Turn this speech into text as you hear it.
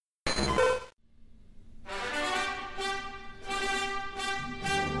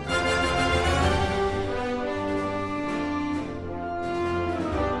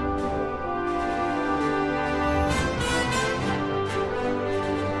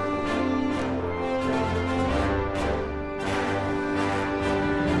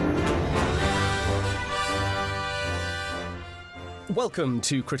Welcome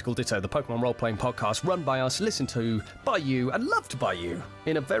to Critical Ditto, the Pokemon role-playing podcast run by us, listened to by you, and loved by you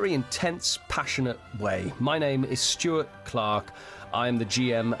in a very intense, passionate way. My name is Stuart Clark. I am the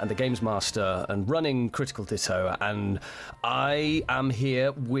GM and the Games Master and running Critical Ditto, and I am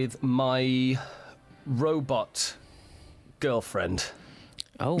here with my robot girlfriend.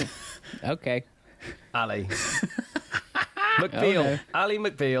 Oh, okay. Ali. McBeal. Oh, no. Ali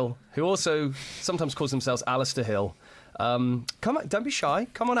McBeal, who also sometimes calls themselves Alistair Hill. Come on, don't be shy.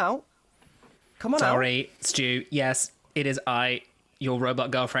 Come on out. Come on Sorry, Stu. Yes, it is I, your robot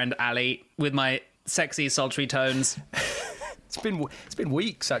girlfriend, Ali, with my sexy, sultry tones. It's been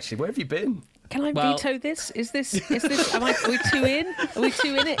weeks, actually. Where have you been? Can I veto this? Is this? Are we too in? Are we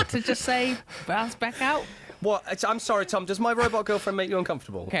too in it to just say bounce back out? What? I'm sorry, Tom. Does my robot girlfriend make you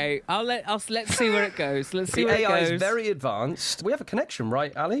uncomfortable? Okay, let's see where it goes. Let's see The where it AI goes. is very advanced. We have a connection,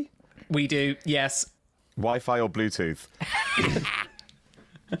 right, Ali? We do, yes. Wi-Fi or Bluetooth?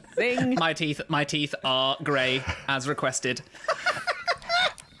 Zing. My teeth are grey, as requested.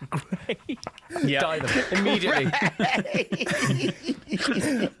 Yeah. Die them immediately.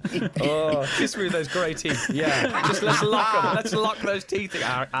 Oh, kiss me with those grey teeth. Yeah, just let's lock them. Let's lock those teeth.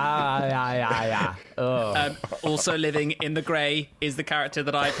 Oh. Also living in the grey is the character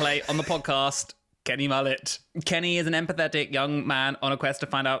that I play on the podcast, Kenny Mullet. Kenny is an empathetic young man on a quest to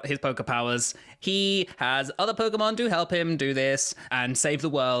find out his poker powers. He has other Pokemon to help him do this and save the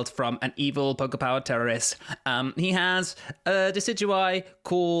world from an evil poker-powered terrorist. He has a Decidueye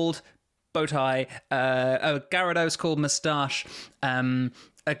called Bowtie, a Gyarados called Moustache, a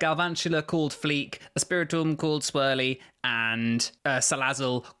Galvantula called Fleek, a Spiritomb called Swirly, and a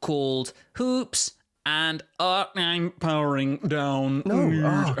Salazzle called Hoops. And I'm powering down.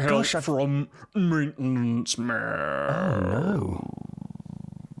 Help from maintenance man. Oh, no.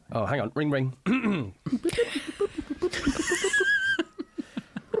 Oh, hang on. Ring, ring.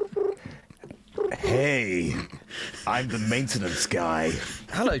 Hey, I'm the maintenance guy.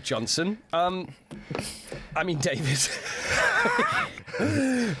 Hello, Johnson. I mean, David.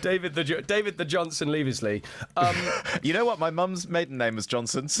 David the Johnson Leavesley. You know what? My mum's maiden name was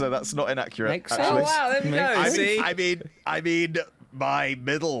Johnson, so that's not inaccurate. Makes actually. sense. Oh, wow, there we go. See? I mean, my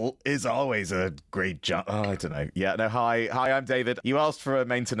middle is always a great jump. Oh, I don't know. Yeah, no. Hi, I'm David. You asked for a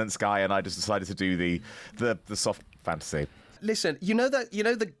maintenance guy, and I just decided to do the soft fantasy. Listen, you know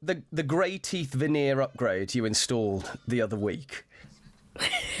the grey teeth veneer upgrade you installed the other week?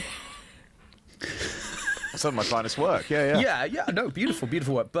 Some of my finest work. Yeah. Yeah. No, beautiful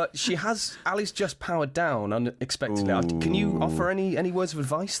work. But Ali's just powered down unexpectedly. Ooh. Can you offer any words of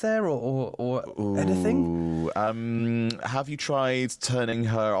advice there or anything? Have you tried turning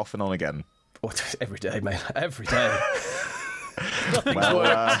her off and on again? Every day, mate. Every day.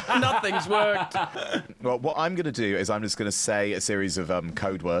 Nothing's worked. Well, what I'm going to do is I'm just going to say a series of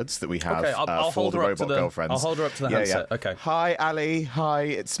code words that we have Okay, I'll for hold the her up to robot girlfriends. I'll hold her up to the handset. Yeah. Okay. Hi, Ali. Hi,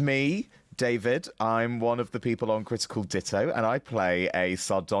 it's me, David. I'm one of the people on Critical Ditto, and I play a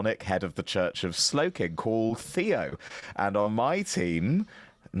sardonic head of the Church of Slowking called Theo. And on my team...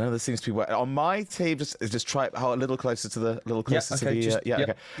 No, there seems to be work. On my team, just try it a little closer to the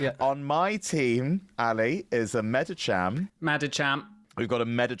okay. Yeah. On my team, Ali is a Medicham. Medicham. We've got a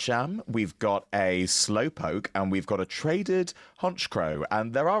Medicham, we've got a Slowpoke, and we've got a traded Honchkrow.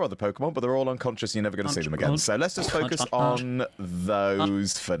 And there are other Pokemon, but they're all unconscious and you're never going to see them again. So let's just focus on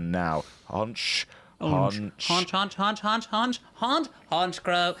those for now. Honchkrow.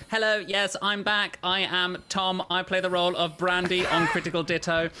 Hello, yes, I'm back. I am Tom. I play the role of Brandy on Critical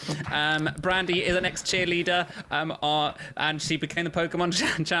Ditto. Brandy is an ex-cheerleader, and she became the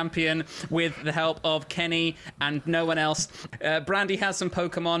Pokemon champion with the help of Kenny and no one else. Brandy has some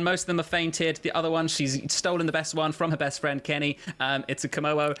Pokemon. Most of them are fainted. The other one, she's stolen the best one from her best friend, Kenny. It's a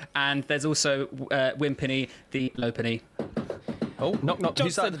Komodo, and there's also Wimpiny, the Lopunny. Oh, knock.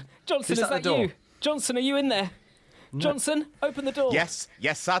 Johnson, is that you? Johnson, are you in there? No. Johnson, open the door. Yes,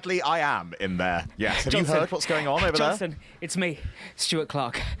 sadly I am in there. Yes. Have Johnson, you heard what's going on over Johnson, it's me, Stuart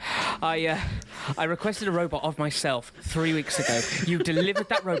Clark. I requested a robot of myself 3 weeks ago. You delivered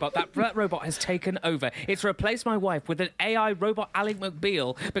that robot. That robot has taken over. It's replaced my wife with an AI robot, Ali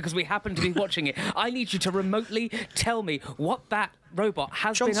McBeal, because we happen to be watching it. I need you to remotely tell me what that robot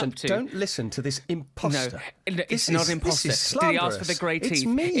has Johnson, been up to. Don't listen to this imposter. No, it's not imposter. This is Did he ask for the grey teeth? It's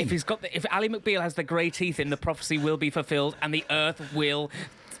me. If Ali McBeal has the grey teeth in, the prophecy will be fulfilled, and the Earth will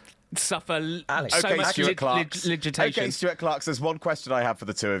suffer Alex. so Okay, much Stuart Clarks. legitation. Okay, Stuart Clarks, there's one question I have for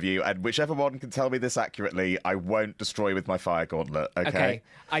the two of you, and whichever one can tell me this accurately, I won't destroy with my fire gauntlet, okay? Okay,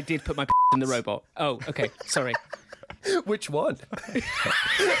 I did put my in the robot. Oh, okay, sorry. Which one?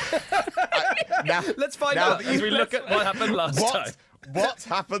 Let's find now out as we look at what happened last time. What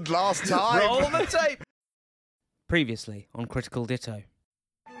happened last time? Roll the tape. Previously on Critical Ditto.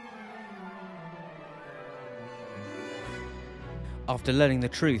 After learning the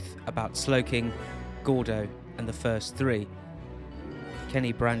truth about Slow King, Gordo, and the first three,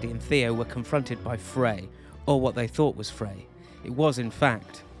 Kenny, Brandy, and Theo were confronted by Frey, or what they thought was Frey. It was, in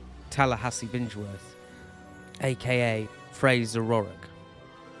fact, Tallahassee Bingeworth, aka Frey Zororic.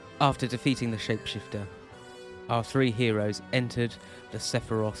 After defeating the shapeshifter, our three heroes entered the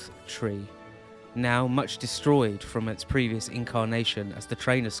Sephiroth tree. Now much destroyed from its previous incarnation as the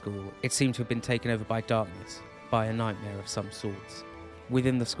trainer school, it seemed to have been taken over by darkness, by a nightmare of some sorts.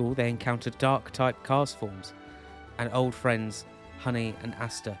 Within the school they encountered dark-type cast forms, and old friends Honey and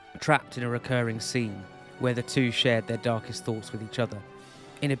Asta, trapped in a recurring scene where the two shared their darkest thoughts with each other.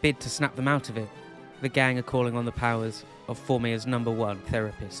 In a bid to snap them out of it, the gang are calling on the powers of Formia's #1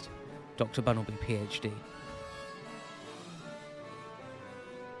 therapist, Dr. Bunnelby, PhD.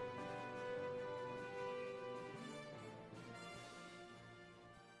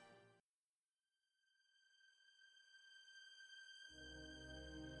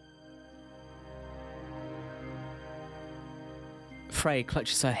 Frey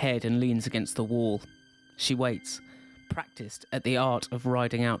clutches her head and leans against the wall. She waits, practiced at the art of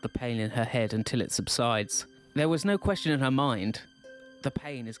riding out the pain in her head until it subsides. There was no question in her mind. The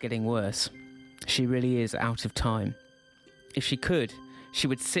pain is getting worse. She really is out of time. If she could, she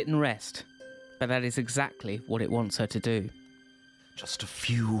would sit and rest, but that is exactly what it wants her to do. Just a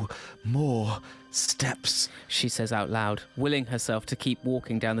few more steps, she says out loud, willing herself to keep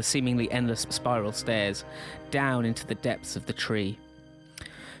walking down the seemingly endless spiral stairs, down into the depths of the tree.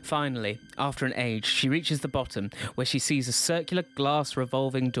 Finally, after an age, she reaches the bottom, where she sees a circular glass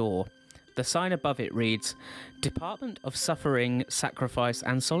revolving door. The sign above it reads, Department of Suffering, Sacrifice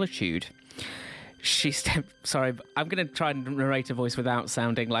and Solitude. Sorry, I'm going to try and narrate a voice without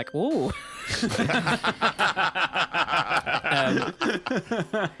sounding like, ooh.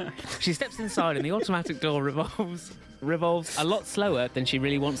 She steps inside and the automatic door revolves a lot slower than she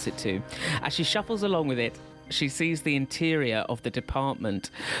really wants it to. As she shuffles along with it, she sees the interior of the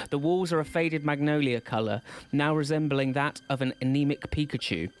department. The walls are a faded magnolia colour, now resembling that of an anemic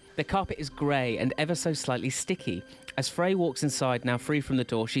Pikachu. The carpet is grey and ever so slightly sticky. As Frey walks inside, now free from the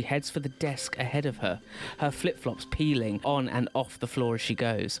door, she heads for the desk ahead of her, her flip-flops peeling on and off the floor as she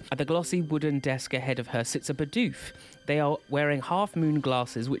goes. At the glossy wooden desk ahead of her sits a Bidoof. They are wearing half-moon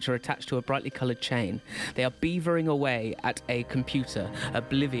glasses which are attached to a brightly coloured chain. They are beavering away at a computer,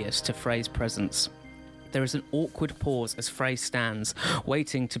 oblivious to Frey's presence. There is an awkward pause as Frey stands,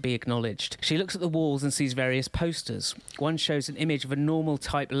 waiting to be acknowledged. She looks at the walls and sees various posters. One shows an image of a normal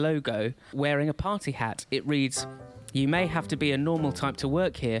type logo wearing a party hat. It reads, You may have to be a normal type to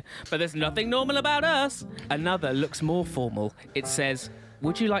work here, but there's nothing normal about us. Another looks more formal. It says,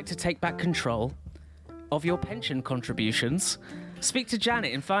 Would you like to take back control of your pension contributions? Speak to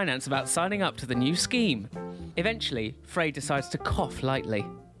Janet in finance about signing up to the new scheme. Eventually, Frey decides to cough lightly.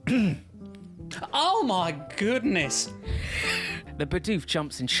 Oh my goodness! The Bidoof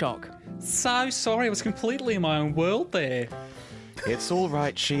jumps in shock. So sorry, I was completely in my own world there. It's all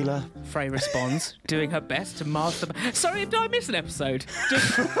right, Sheila. Frey responds, doing her best to master... Sorry, did I miss an episode?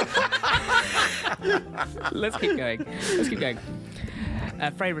 Let's keep going.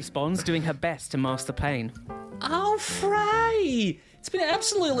 Frey responds, doing her best to mask the pain. Oh, Frey! It's been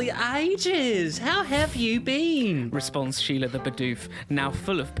absolutely ages. How have you been? Responds Sheila the Bidoof, now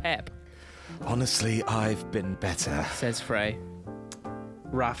full of pep. Honestly, I've been better, says Frey.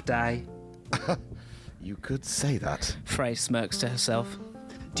 Rough day. You could say that. Frey smirks to herself.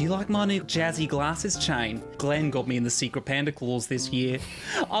 Do you like my new jazzy glasses chain? Glenn got me in the Secret Panda Claws this year.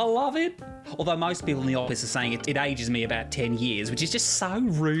 I love it. Although most people in the office are saying it ages me about 10 years, which is just so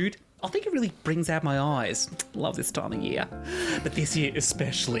rude. I think it really brings out my eyes. Love this time of year. But this year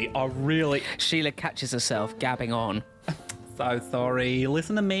especially, I really... Sheila catches herself, gabbing on. So sorry.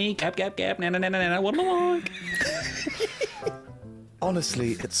 Listen to me. Gab. No. What am I like?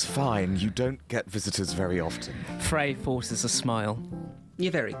 Honestly, it's fine. You don't get visitors very often. Frey forces a smile.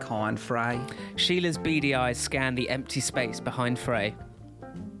 You're very kind, Frey. Sheila's beady eyes scan the empty space behind Frey.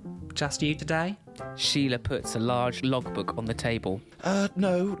 Just you today? Sheila puts a large logbook on the table.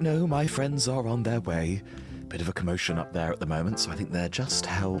 No, my friends are on their way. Bit of a commotion up there at the moment, so I think they're just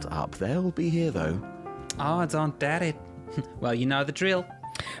held up. They'll be here, though. Oh, don't doubt it. Well, you know the drill.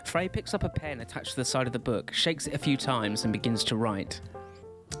 Frey picks up a pen attached to the side of the book, shakes it a few times and begins to write.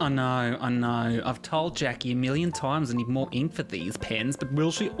 I know. I've told Jackie a million times I need more ink for these pens, but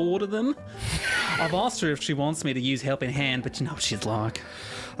will she order them? I've asked her if she wants me to use Helping Hand, but you know what she's like.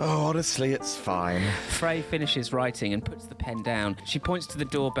 Oh, honestly, it's fine. Frey finishes writing and puts the pen down. She points to the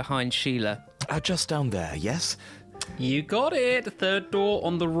door behind Sheila. Just down there, yes? You got it. Third door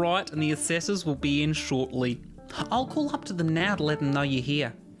on the right, and the assessors will be in shortly. I'll call up to them now to let them know you're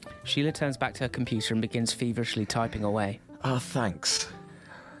here. Sheila turns back to her computer and begins feverishly typing away. Thanks.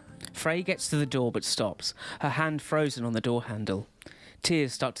 Frey gets to the door but stops, her hand frozen on the door handle.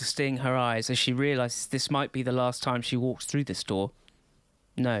 Tears start to sting her eyes as she realises this might be the last time she walks through this door.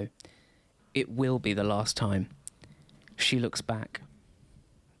 No, it will be the last time. She looks back.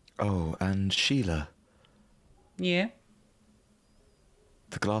 Oh, and Sheila. Yeah?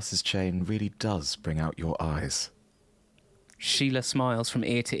 The glasses chain really does bring out your eyes. Sheila smiles from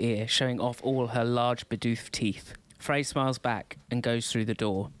ear to ear, showing off all her large bedoofed teeth. Frey smiles back and goes through the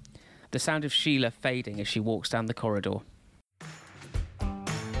door. The sound of Sheila fading as she walks down the corridor.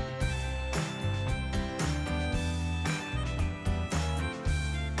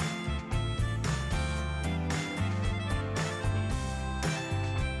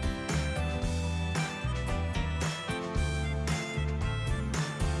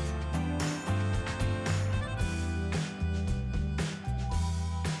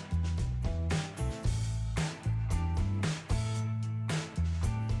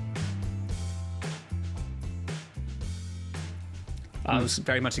 I was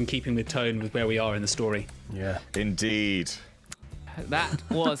very much in keeping with tone with where we are in the story. Yeah. Indeed. That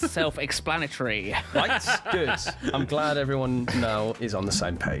was self-explanatory. Right? Good. I'm glad everyone now is on the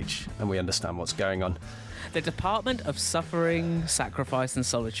same page and we understand what's going on. The Department of Suffering, Sacrifice and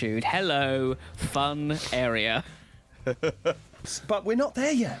Solitude. Hello, fun area. But we're not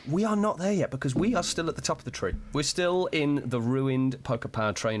there yet. We are not there yet because we are still at the top of the tree. We're still in the ruined Poker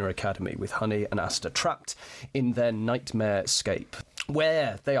Power Trainer Academy with Honey and Asta trapped in their nightmare escape,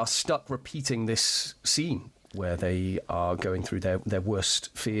 where they are stuck repeating this scene where they are going through their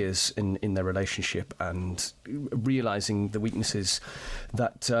worst fears in their relationship and realising the weaknesses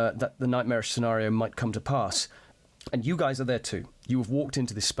that the nightmarish scenario might come to pass. And you guys are there too. You have walked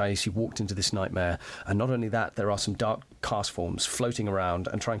into this space, you've walked into this nightmare, and not only that, there are some dark cast forms floating around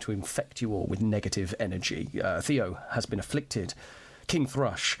and trying to infect you all with negative energy. Theo has been afflicted. King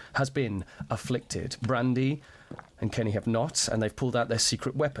Thrush has been afflicted. Brandy and Kenny have not, and they've pulled out their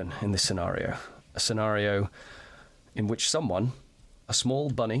secret weapon in this scenario. A scenario in which someone, a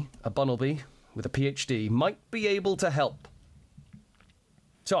small bunny, a Bunnelby with a PhD, might be able to help.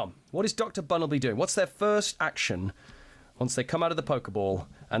 Tom, what is Dr. Bunnelby doing? What's their first action once they come out of the Pokeball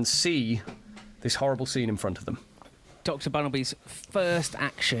and see this horrible scene in front of them? Dr. Bunnelby's first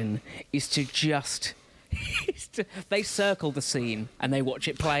action is to just... they circle the scene and they watch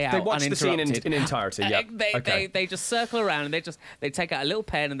it play out. They watch the scene uninterrupted. in entirety, yeah. They just circle around and they take out a little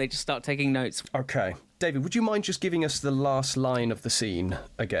pen and they just start taking notes. Okay. David, would you mind just giving us the last line of the scene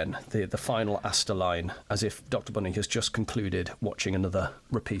again, the final Asta line, as if Dr. Bunny has just concluded watching another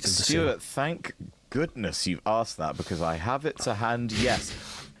repeat of the scene? Stuart, thank goodness you've asked that, because I have it to hand, yes.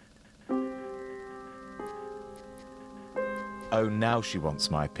 Oh, now she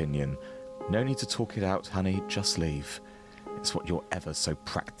wants my opinion. No need to talk it out, honey, just leave. It's what you're ever so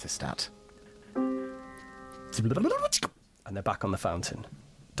practiced at. And they're back on the fountain.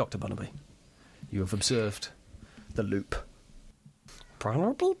 Dr. Bunnelby, you have observed the loop.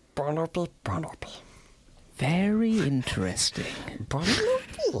 Bunnelby, Bunnelby, Bunnelby. Very interesting.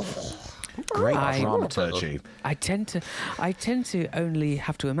 Great dramaturgy. I tend to only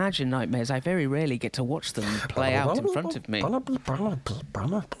have to imagine nightmares. I very rarely get to watch them play out in front of me. I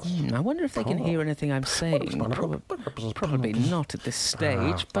wonder if they can hear anything I'm saying. Probably not at this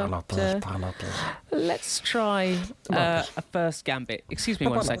stage, but let's try a first gambit. Excuse me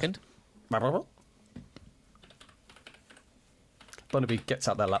 1 second. Bunnelby gets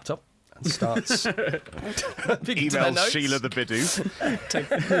out their laptop and starts Emails Sheila the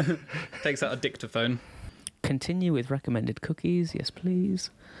Bidoof. Takes out a dictaphone. Continue with recommended cookies. Yes, please.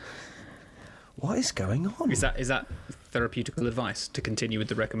 What is going on? Is that therapeutical advice to continue with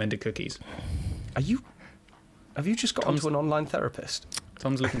the recommended cookies? Have you just got onto an online therapist?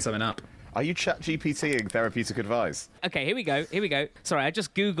 Tom's looking something up. Are you ChatGPTing therapeutic advice? Okay, here we go. Sorry, I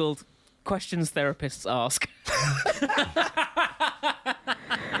just Googled questions therapists ask.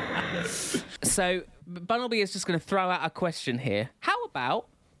 So, Bunnelby is just going to throw out a question here. How about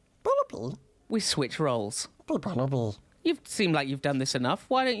we switch roles? You seem like you've done this enough.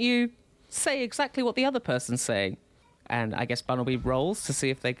 Why don't you say exactly what the other person's saying? And I guess Bunnelby rolls to see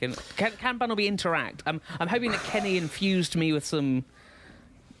if they can Bunnelby interact? I'm hoping that Kenny infused me with some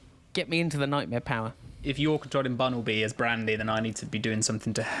Get me into the nightmare power. If you're controlling Bunnelby as Brandy, then I need to be doing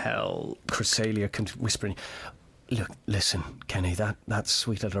something to help. Cresselia whispering, "Look, listen, Kenny, that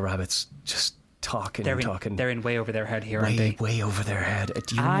sweet little rabbit's just talking. They're in way over their head here, aren't they? Way over their head.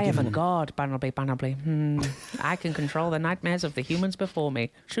 I am a god, Bunnelby. I can control the nightmares of the humans before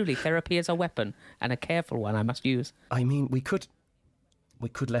me. Truly, therapy is a weapon, and a careful one I must use. I mean, we could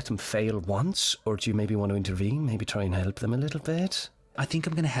let them fail once, or do you maybe want to intervene? Maybe try and help them a little bit? I think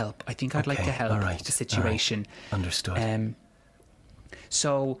I'm going to help. I think I'd like to help the situation. Right. Understood.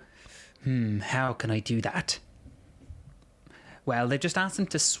 So, how can I do that? Well, they just asked them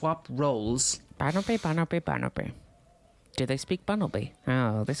to swap roles. Bunnelby. Do they speak Bunnelby?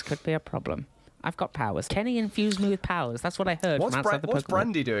 Oh, this could be a problem. I've got powers. Kenny infused me with powers. That's what I heard from outside the Pokemon. What's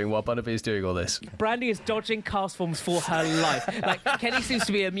Brandy doing while Bunnelby is doing all this? Brandy is dodging cast forms for her life. Like, Kenny seems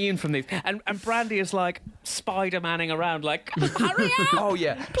to be immune from these. And Brandy is, like, Spider-Manning around, like, hurry up! Oh,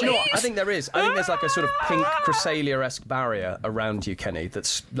 yeah. Do you know what? I think there is. I think there's, like, a sort of pink Cresselia-esque barrier around you, Kenny,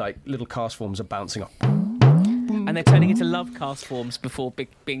 that's, like, little cast forms are bouncing off. And they're turning into love cast forms before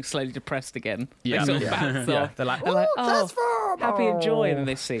being slowly depressed again. Yeah. They sort of bounce off. They're like, cast form! Happy and joy, and then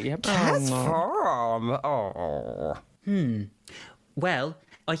they see. Yep. Cast form! Oh. Well,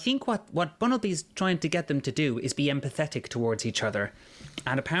 I think what Bunnelby's trying to get them to do is be empathetic towards each other.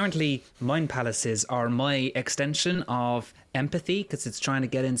 And apparently, mind palaces are my extension of empathy because it's trying to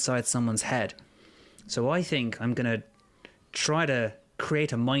get inside someone's head. So I think I'm going to try to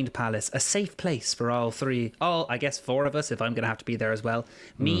create a mind palace, a safe place for all I guess 4 of us, if I'm going to have to be there as well.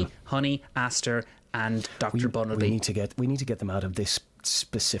 Me, Honey, Aster, and Dr. Bunnelby. We need to get them out of this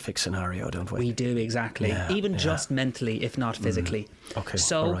specific scenario, don't we? We do, exactly. Yeah, Even just mentally, if not physically. Okay,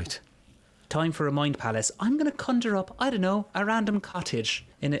 so, all right. Time for a mind palace. I'm going to conjure up, I don't know, a random cottage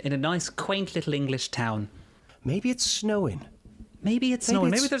in a nice, quaint little English town. Maybe it's snowing. Maybe there's some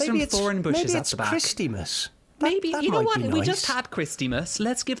thorn bushes at the back. Maybe it's Christmas. Maybe, That you know might what? be We nice. just had Christmas.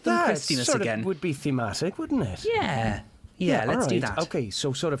 Let's give them Christmas sort again. Of would be thematic, wouldn't it? Yeah, let's do that. Okay,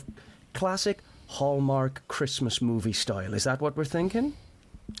 so sort of classic Hallmark Christmas movie style. Is that what we're thinking?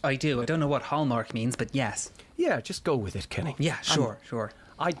 I do. I don't know what Hallmark means, but yes. Yeah, just go with it, Kenny. Yeah, sure.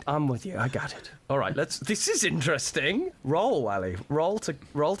 I'm with you. I got it. All right, this is interesting. Roll, Ali. Roll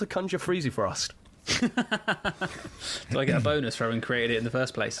to conjure Freezy Frost. Do I get a bonus for having created it in the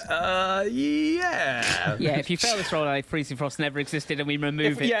first place? Yeah. Yeah, if you fail this roll, Freezy Frost never existed and we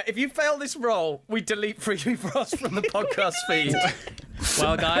remove it. Yeah, if you fail this roll, we delete Freezy Frost from the podcast feed.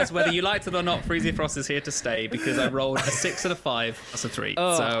 Well, guys, whether you liked it or not, Freezy Frost is here to stay because I rolled a 6 and a 5 plus a 3.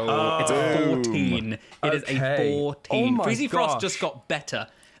 So it's a 14. It is a 14. Oh my Freezy Frost gosh. just got better.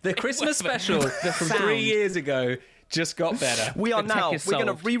 The Christmas special from 3 years ago just got better. We are The tech now. is We're going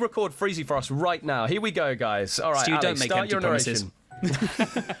to solved. re-record Freezy Frost right now. Here we go, guys. All right, Stu, Ali, don't make start empty your promises. narration.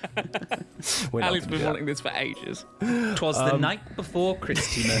 We're not Ali's gonna been do that. wanting this for ages. 'Twas the night before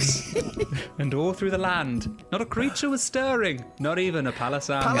Christmas, and all through the land, not a creature was stirring, not even a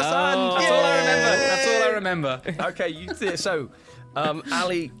palisand. Palisand, That's all I remember. That's all I remember. Okay, so,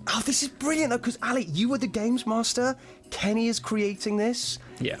 Ali. Oh, this is brilliant, though, because Ali, you were the games master. Kenny is creating this.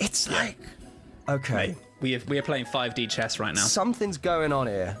 Yeah. It's like, okay, We are playing 5D chess right now. something's going on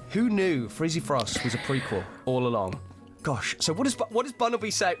here. Who knew Freezy Frost was a prequel all along? Gosh, so what does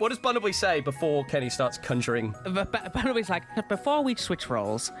Bunnelby say? What does Bunnelby say before Kenny starts conjuring? Bunnelby's like, before we switch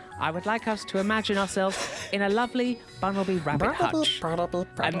roles, I would like us to imagine ourselves in a lovely Bunnelby rabbit hutch.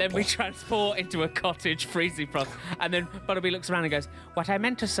 And then we transport into a cottage, Freezy Frost. And then Bunnelby looks around and goes, what I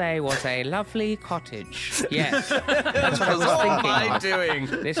meant to say was a lovely cottage. Yes, that's what I was What am thinking I of. doing?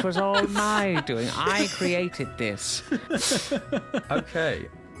 This was all my doing. I created this. Okay,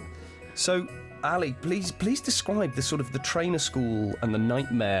 so Ali, please describe the sort of the trainer school and the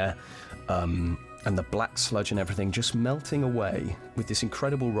nightmare, and the black sludge and everything just melting away with this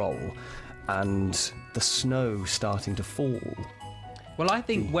incredible roll, and the snow starting to fall. Well, I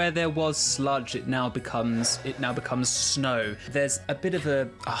think where there was sludge, it now becomes snow. There's a bit of a...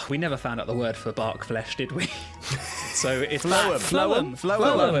 Oh, we never found out the word for bark flesh, did we? So it's back.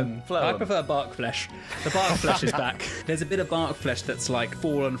 Phloem. I prefer bark flesh. The bark flesh is back. There's a bit of bark flesh that's like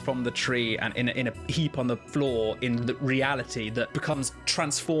fallen from the tree and in a heap on the floor in the reality that becomes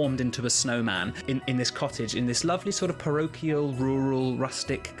transformed into a snowman in this cottage, in this lovely sort of parochial, rural,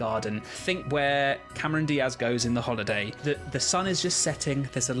 rustic garden. Think where Cameron Diaz goes in The Holiday. The sun is just setting.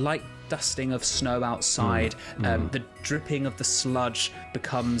 There's a light dusting of snow outside. The dripping of the sludge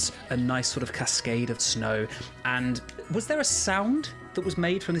becomes a nice sort of cascade of snow. And was there a sound that was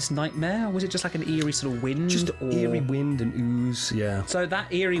made from this nightmare? Or was it just like an eerie sort of wind? Just eerie wind and ooze, yeah. So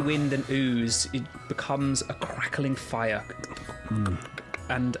that eerie wind and ooze, it becomes a crackling fire.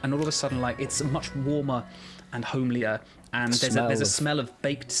 and all of a sudden, like, it's much warmer and homelier, and there's a smell of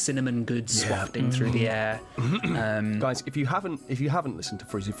baked cinnamon goods wafting through the air. Guys, if you haven't listened to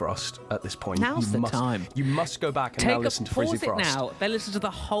Freezy Frost at this point, Now's the time. You must go back and now listen to Freezy Frost. Pause it now, then listen to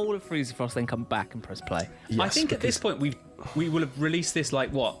the whole of Freezy Frost, then come back and press play. Yes, I think at this point we will have released this,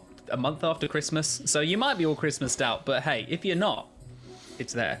 like, what, a month after Christmas? So you might be all Christmased out, but hey, if you're not,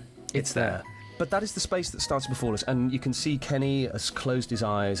 it's there. It's there. But that is the space that starts before us, and you can see Kenny has closed his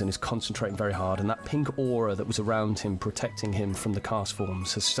eyes and is concentrating very hard, and that pink aura that was around him, protecting him from the cast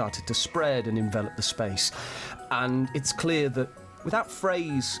forms, has started to spread and envelop the space. And it's clear that without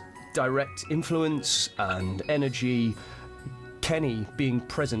Frey's direct influence and energy, Kenny being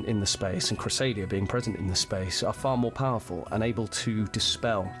present in the space and Crusadia being present in the space are far more powerful and able to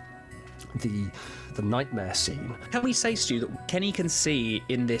dispel the nightmare scene. Can we say, Stu, that Kenny can see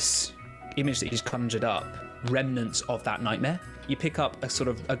in this image that he's conjured up remnants of that nightmare? You pick up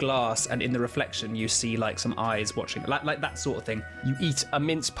a glass, and in the reflection you see like some eyes watching, like that sort of thing. You eat a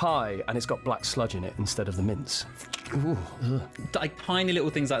mince pie and it's got black sludge in it instead of the mince. Ooh, like tiny little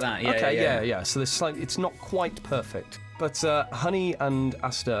things like that. Yeah. So it's not quite perfect, but Honey and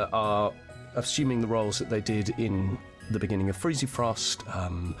Asta are assuming the roles that they did in the beginning of Freezy Frost.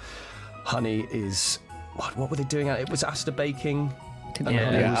 Honey is what were they doing? It was Asta baking.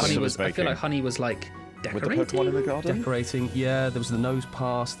 Honey was baking. I feel like Honey was like decorating. With the Pokemon in the garden? Decorating, yeah. There was the nose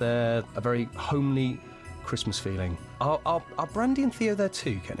pass there, a very homely Christmas feeling. Are Brandy and Theo there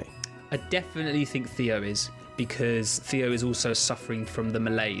too, Kenny? I definitely think Theo is, because Theo is also suffering from the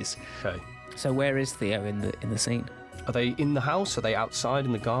malaise. Okay. So where is Theo in the scene? Are they in the house? Are they outside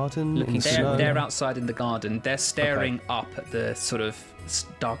in the garden? They're outside in the garden. They're staring up at the sort of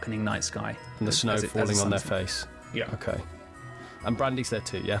darkening night sky. And the snow falling on their face. Yeah. Okay. And Brandy's there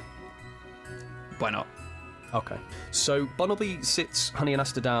too, yeah? Why not? Okay. So Bunnelby sits Honey and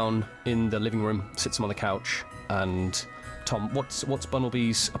Asta down in the living room, sits them on the couch, and Tom, what's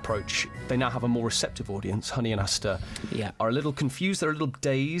Bunnelby's approach? They now have a more receptive audience. Honey and Asta are a little confused, they're a little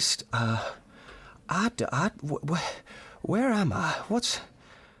dazed. Where am I?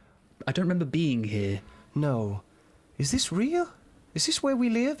 I don't remember being here. No. Is this real? Is this where we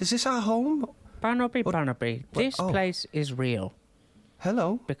live? Is this our home? Barnaby, this place is real.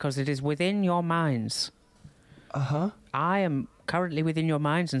 Hello? Because it is within your minds. Uh-huh. I am currently within your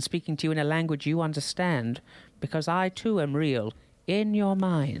minds and speaking to you in a language you understand, because I too am real in your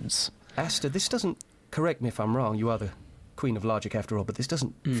minds. Asta, this doesn't... Correct me if I'm wrong, you are the Queen of Logic after all, but this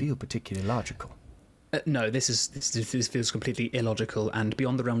doesn't feel particularly logical. No, this feels completely illogical and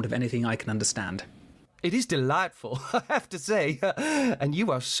beyond the realm of anything I can understand. It is delightful, I have to say. And you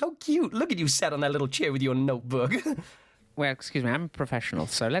are so cute. Look at you sat on that little chair with your notebook. Well, excuse me, I'm a professional,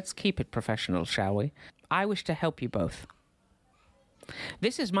 so let's keep it professional, shall we? I wish to help you both.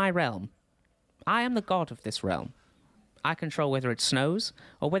 This is my realm. I am the god of this realm. I control whether it snows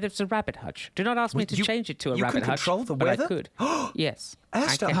or whether it's a rabbit hutch. Do not ask me to change it to a rabbit hutch. You can control the weather? I could. Yes.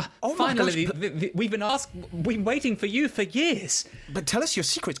 Asta, oh my Finally, gosh. we've been waiting for you for years. But tell us your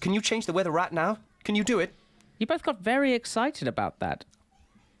secrets. Can you change the weather right now? Can you do it? You both got very excited about that.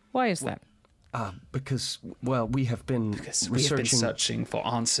 Why is that? Because, well, we have been searching for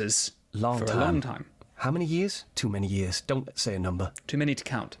answers for a long time. How many years? Too many years. Don't say a number. Too many to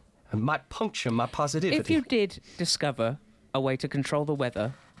count. It might puncture my positivity. If you did discover a way to control the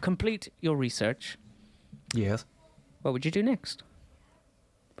weather, complete your research. Yes. What would you do next?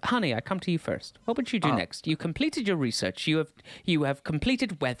 Honey, I come to you first. What would you do next? You completed your research. You have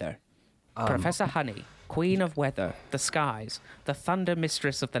completed weather. Professor Honey, Queen of Weather, the skies, the thunder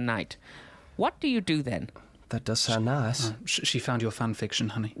mistress of the night. What do you do then? That does sound nice. She found your fan fiction,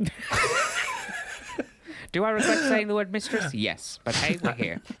 Honey. Do I regret saying the word mistress? Yes, but hey, we're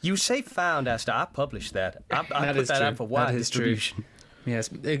here. You say found, Asta. I published that. I put that out for wide distribution. True. Yes,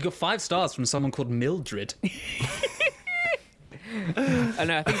 it got 5 stars from someone called Mildred. Oh,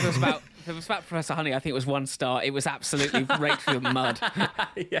 no, I think if it was about Professor Honey, I think it was 1 star. It was absolutely right through the mud.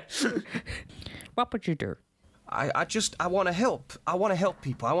 Yeah. What would you do? I want to help. I want to help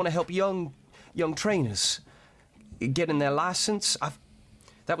people. I want to help young trainers getting their license.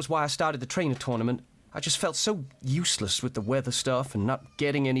 That was why I started the trainer tournament. I just felt so useless with the weather stuff and not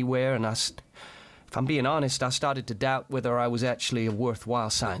getting anywhere, and if I'm being honest, I started to doubt whether I was actually a worthwhile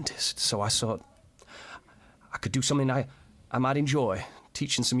scientist. So I thought I could do something I might enjoy,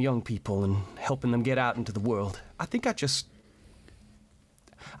 teaching some young people and helping them get out into the world. I think I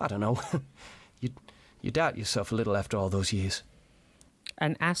don't know. You doubt yourself a little after all those years.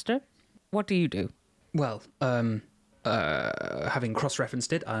 And Asta, what do you do? Well, having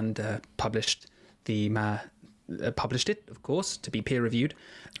cross-referenced it and published the published it, of course, to be peer reviewed.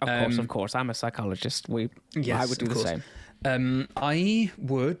 Of course. I'm a psychologist. I would do the same.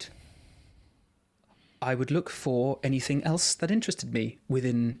 I would look for anything else that interested me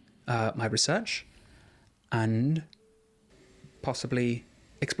within my research, and possibly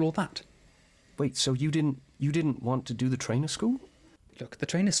explore that. Wait, so you didn't want to do the trainer school? Look, the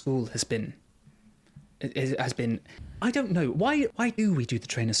trainer school has been. I don't know why. Why do we do the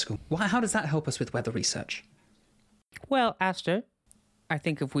trainer school? How does that help us with weather research? Well, Aster, I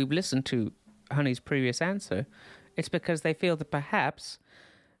think if we've listened to Honey's previous answer, it's because they feel that perhaps,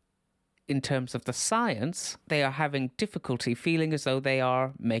 in terms of the science, they are having difficulty feeling as though they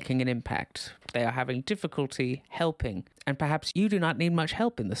are making an impact. They are having difficulty helping. And perhaps you do not need much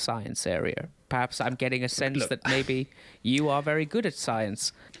help in the science area. Perhaps I'm getting a sense that maybe you are very good at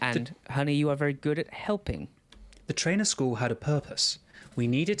science, and Honey, you are very good at helping. The trainer school had a purpose. We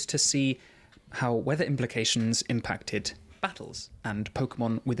needed to see how weather implications impacted battles and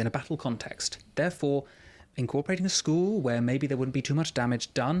Pokemon within a battle context. Therefore, incorporating a school where maybe there wouldn't be too much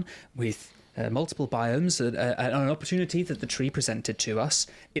damage done with multiple biomes, an opportunity that the tree presented to us,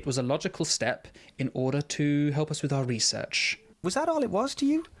 it was a logical step in order to help us with our research. Was that all it was to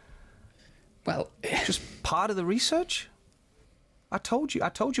you? Well, Just part of the research? I told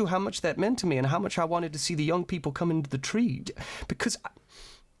you how much that meant to me and how much I wanted to see the young people come into the tree. Because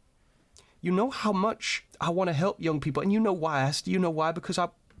you know how much I want to help young people, and you know why. You know why? Because I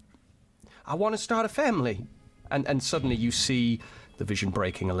want to start a family. And suddenly you see the vision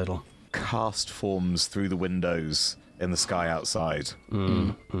breaking a little. Cast forms through the windows in the sky outside.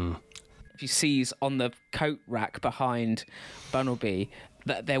 She sees on the coat rack behind Bunnelby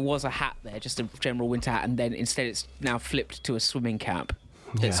that there was a hat there, just a general winter hat, and then instead it's now flipped to a swimming cap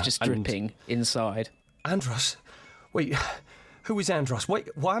that's just dripping inside. Andros? Wait, who is Andros? Wait,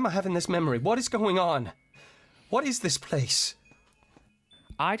 why am I having this memory? What is going on? What is this place?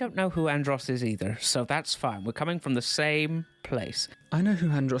 I don't know who Andros is either, so that's fine. We're coming from the same place. I know who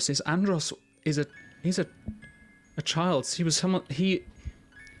Andros is. Andros is a child. He was someone. He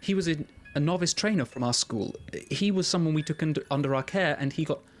was a novice trainer from our school. He was someone we took under our care, and he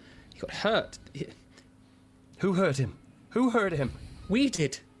got hurt. Who hurt him? Who hurt him? We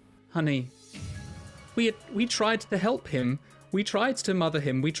did, Honey. We tried to help him. We tried to mother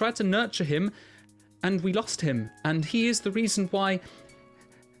him. We tried to nurture him, and we lost him. And he is the reason why.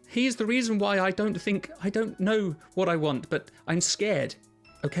 He is the reason why I don't know what I want, but I'm scared.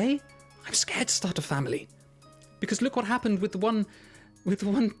 Okay? I'm scared to start a family. Because look what happened with the one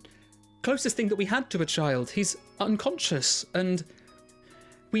closest thing that we had to a child. He's unconscious, and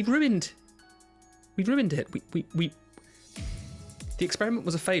we ruined it. We the experiment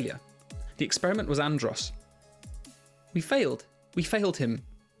was a failure. The experiment was Andros. We failed him,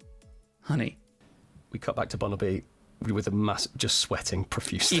 Honey. We cut back to Bunnelby with a mass, just sweating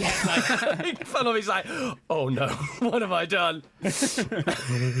profusely. Yeah, Bunnelby's like, oh no, what have I done?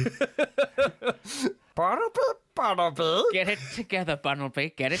 Bunnelby. Get it together,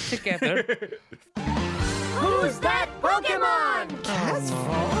 Bunnelby. Get it together. Who's that Pokemon?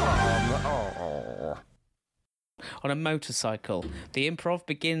 On a motorcycle. The improv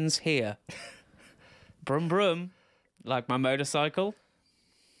begins here. Brum brum. Like my motorcycle.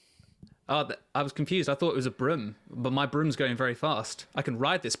 Oh, I was confused. I thought it was a broom, but my broom's going very fast. I can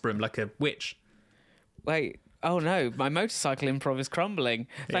ride this broom like a witch. Wait. Oh no, my motorcycle improv is crumbling.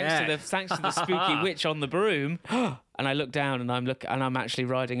 Thanks to the spooky witch on the broom. And I look down and I'm actually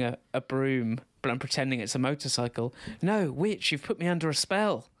riding a broom, but I'm pretending it's a motorcycle. No, witch, you've put me under a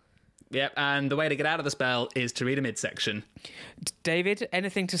spell. Yep, and the way to get out of the spell is to read a midsection. David,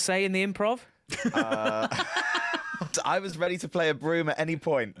 anything to say in the improv? I was ready to play a broom at any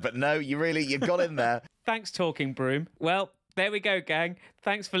point, but no, you got in there. Thanks, talking broom. Well, there we go, gang.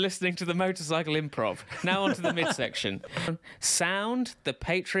 Thanks for listening to the motorcycle improv. Now on to the midsection. Sound the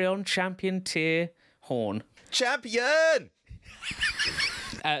Patreon champion tier horn. Champion!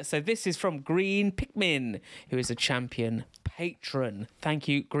 So this is from Green Pikmin, who is a champion patron. Thank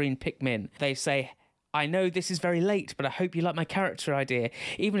you, Green Pikmin. They say, I know this is very late, but I hope you like my character idea,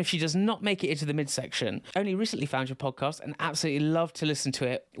 even if she does not make it into the midsection. Only recently found your podcast and absolutely love to listen to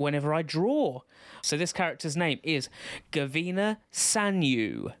it whenever I draw. So this character's name is Gavina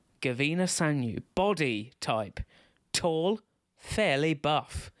Sanyu. Gavina Sanyu. Body type, tall, fairly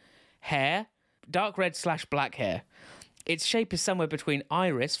buff. Hair, dark red / black hair. Its shape is somewhere between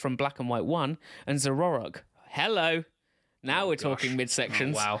Iris from Black and White 1 and Zororog. Hello. Now we're talking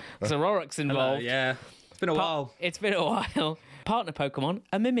midsections. Oh, wow. Zororog's involved. Yeah, it's been a while. It's been a while. Partner Pokemon,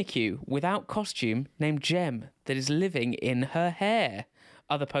 a Mimikyu without costume named Gem that is living in her hair.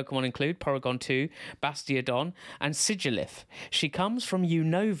 Other Pokemon include Porygon 2, Bastiodon, and Sigilif. She comes from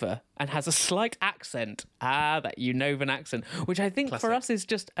Unova and has a slight accent. That Unovan accent, which I think for us is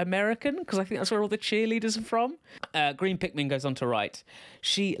just American, because I think that's where all the cheerleaders are from. Green Pikmin goes on to write,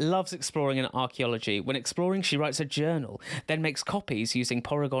 she loves exploring and archaeology. When exploring, she writes a journal, then makes copies using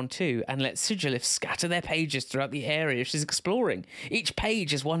Porygon 2 and lets Sigilif scatter their pages throughout the area she's exploring. Each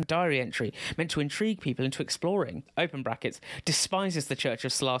page is one diary entry meant to intrigue people into exploring. Open brackets, despises the Church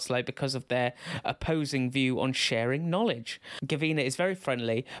of Slaslow because of their opposing view on sharing knowledge. Gavina is very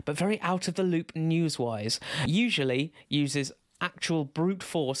friendly, but very out of the loop news-wise. Usually uses actual brute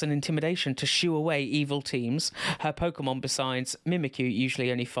force and intimidation to shoo away evil teams. Her Pokemon, besides Mimikyu,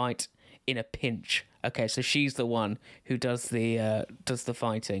 usually only fight in a pinch. Okay, so she's the one who does the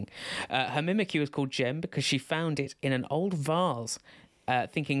fighting. Her Mimikyu is called Gem because she found it in an old vase,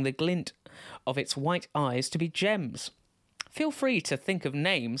 thinking the glint of its white eyes to be gems. Feel free to think of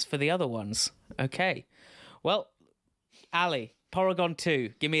names for the other ones. Okay. Well, Ali, Porygon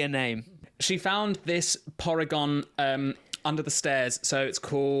 2, give me a name. She found this Porygon under the stairs, so it's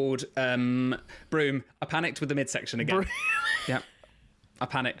called Broom. I panicked with the midsection again. Yeah. I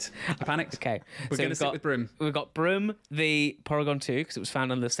panicked. Okay. We're going to stick with Broom. We've got Broom, the Porygon 2, because it was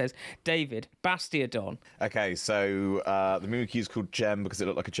found under the stairs. David, Bastiodon. Okay, so the Mimikyu is called Gem because it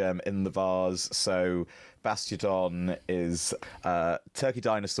looked like a gem in the vase. So Bastiodon is turkey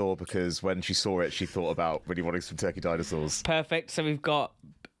dinosaur because when she saw it, she thought about really wanting some turkey dinosaurs. Perfect. So we've got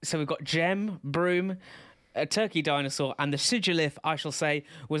Gem, Broom, a turkey dinosaur, and the Sigilif, I shall say,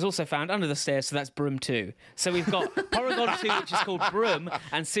 was also found under the stairs, so that's Broom 2. So we've got Porygon 2, which is called Broom,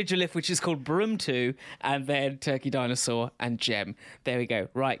 and Sigilif, which is called Broom 2, and then turkey dinosaur and Gem. There we go.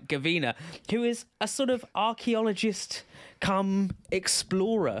 Right, Gavina, who is a sort of archaeologist come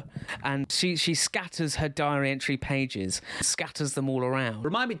explorer, and she scatters her diary entry pages, scatters them all around.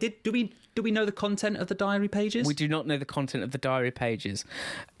 Remind me, do we know the content of the diary pages? We do not know the content of the diary pages,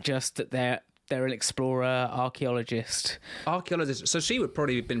 just that they're an explorer, archaeologist. So she would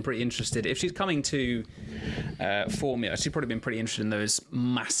probably have been pretty interested. If she's coming to Formia, she's probably been pretty interested in those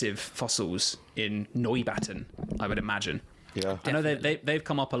massive fossils in Neubatten, I would imagine. Yeah. I know they've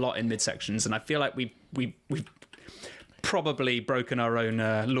come up a lot in midsections, and I feel like we've probably broken our own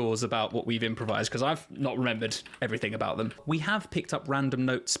laws about what we've improvised, because I've not remembered everything about them. We have picked up random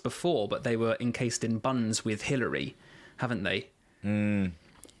notes before, but they were encased in buns with Hillary, haven't they?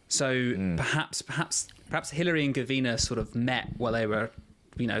 So perhaps Hillary and Gavina sort of met while they were,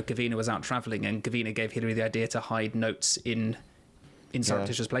 Gavina was out travelling, and Gavina gave Hillary the idea to hide notes in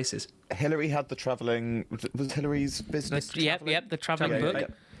surreptitious places. Hillary had the travelling... Was Hillary's business? Yep, the travelling book.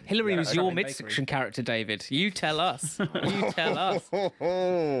 Yep. Hillary was your midsection character, David. You tell us.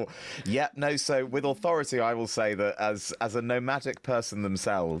 Yeah, no, so with authority, I will say that as a nomadic person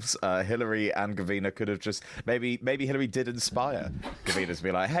themselves, Hillary and Gavina could have just... Maybe Hillary did inspire Gavina to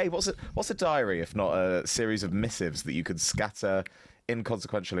be like, hey, what's a diary if not a series of missives that you could scatter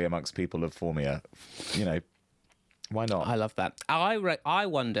inconsequentially amongst people of Formia? Why not? I love that. I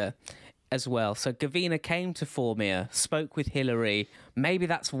wonder as well. So Gavina came to Formia, spoke with Hillary. Maybe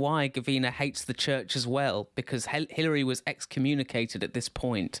that's why Gavina hates the church as well, because Hillary was excommunicated at this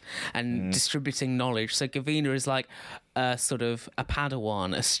point and distributing knowledge. So Gavina is like a sort of a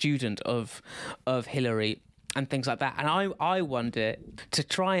Padawan, a student of Hillary and things like that. And I wonder, to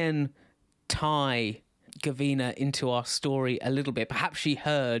try and tie Gavina into our story a little bit, perhaps she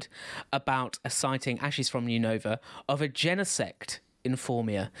heard about a sighting, as she's from Unova, of a Genesect in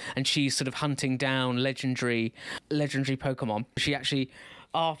Formia, and she's sort of hunting down legendary Pokemon. She actually,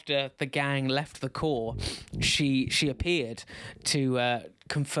 after the gang left the core, she appeared to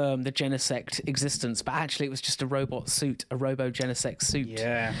confirm the Genesect existence, but actually it was just a robot suit, a Robo-Genesect suit.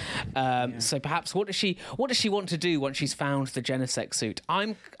 Yeah. So perhaps what does she want to do once she's found the Genesect suit?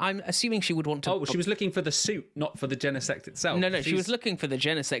 I'm assuming she would want to... Oh, she was looking for the suit, not for the Genesect itself. No, she was looking for the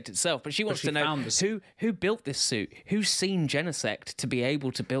Genesect itself, but she wants to know who built this suit, who's seen Genesect to be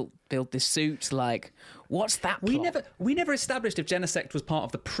able to build this suit. Like, what's that plot? We never established if Genesect was part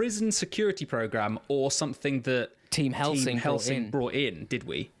of the prison security program or something that Team Helsing brought in, did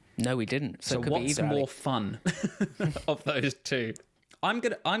we? No, we didn't. So it could what's be either, more Alex. fun of those two? I'm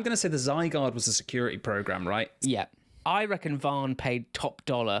gonna say the Zygarde was a security program, right? Yeah. I reckon Varn paid top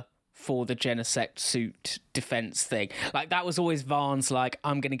dollar for the Genesect suit defense thing. Like, that was always Varn's, like,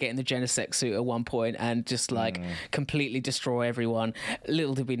 I'm going to get in the Genesect suit at one point and just, like, completely destroy everyone.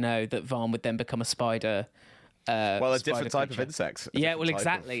 Little did we know that Varn would then become a spider Well, a spider different type creature. of insect. Yeah, well,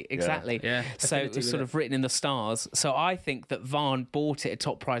 exactly. Yeah, So it affinity was with sort it. of written in the stars. So I think that Varn bought it at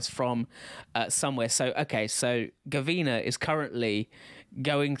top price from somewhere. So, okay, so Gavina is currently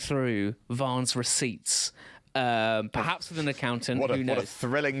going through Varn's receipts, perhaps with an accountant. What who a knows?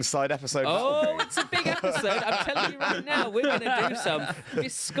 thrilling side episode Oh, that will be. it's a big episode. I'm telling you right now, we're going to do some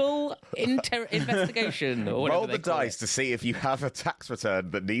fiscal investigation. Or whatever Roll they the call dice it. to see if you have a tax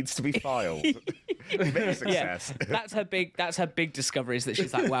return that needs to be filed. Big success. Yeah, that's her big discovery is that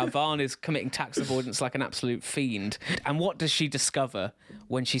she's like, wow, Varn is committing tax avoidance like an absolute fiend. And what does she discover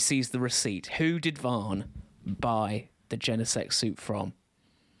when she sees the receipt? Who did Varn buy the Genesect suit from?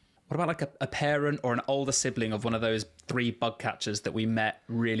 What about like a parent or an older sibling of one of those 3 bug catchers that we met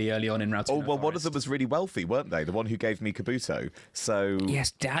really early on in Route? Oh, well, one of them was really wealthy, weren't they? The one who gave me Kabuto. So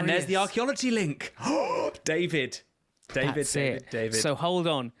Yes, Darius. And there's the archaeology link. David. That's it. David. So hold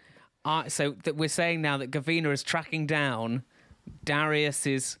on. We're saying now that Gavina is tracking down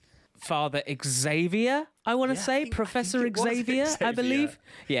Darius's father Xavier, I want to say. Professor it was Xavier, I Xavier. believe.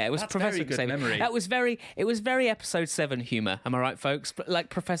 Yeah, it was That's Professor very good Xavier. memory. It was very episode 7 humour, am I right, folks? But like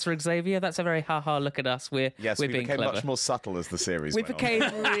Professor Xavier, that's a very ha-ha, look at us, we're yes, we're we being became clever. much more subtle as the series We went became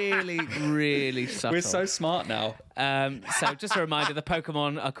on. really, really subtle. We're so smart now. So just a reminder, the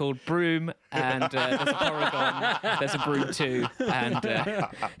Pokemon are called Broom, and there's a Porygon, there's a Broom 2,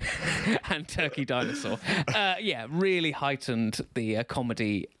 and Turkey Dinosaur. Yeah, really heightened the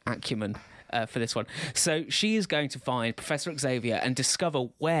comedy acumen for this one. So she is going to find Professor Xavier and discover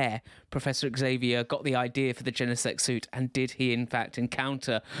where Professor Xavier got the idea for the Genesect suit, and did he in fact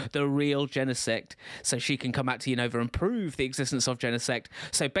encounter the real Genesect, so she can come back to Unova and prove the existence of Genesect.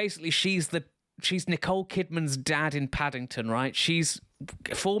 So basically she's Nicole Kidman's dad in Paddington, right? She's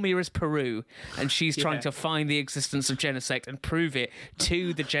Formia is Peru, and she's trying to find the existence of Genesect and prove it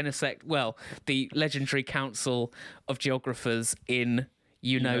to the Genesect, well, the legendary council of geographers in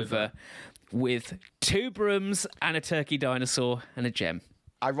Unova. With 2 brooms and a turkey dinosaur and a gem.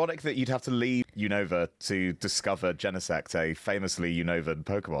 Ironic that you'd have to leave Unova to discover Genesect, a famously Unovan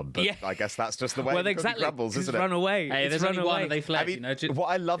Pokemon, but Yeah. I guess that's just the way Well, it exactly. crumbles, It's isn't it? run away. Hey, It's there's run only one away. and they fled, I mean, you know. what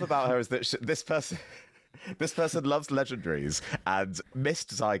I love about her is that this person... This person loves legendaries and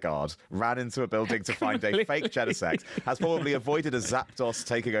missed Zygarde, ran into a building to find a fake Genesect, has probably avoided a Zapdos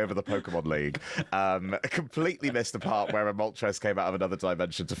taking over the Pokemon League, completely missed the part where a Moltres came out of another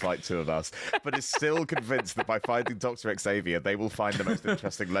dimension to fight 2 of us, but is still convinced that by finding Dr. Xavier, they will find the most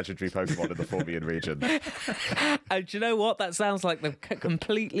interesting legendary Pokemon in the Formian region. And do you know what? That sounds like the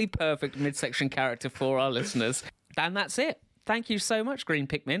completely perfect midsection character for our listeners. And that's it. Thank you so much, Green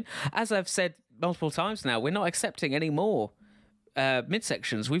Pikmin. As I've said multiple times now, we're not accepting any more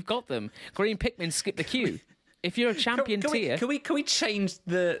midsections. We've got them. Green Pikmin, skip the queue. If you're a champion tier... Can we change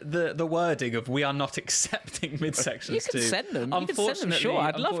the wording of we are not accepting midsections? You can send them. You can send them, sure.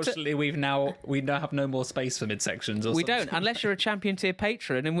 I'd love to- Unfortunately, we now have no more space for midsections. We don't, unless you're a champion tier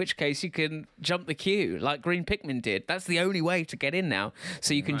patron, in which case you can jump the queue like Green Pikmin did. That's the only way to get in now.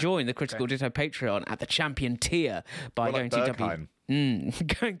 So you can join the Critical Ditto Patreon at the champion tier by We're like going to Berghain.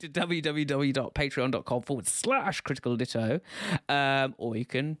 going to www.patreon.com/Critical Ditto, or you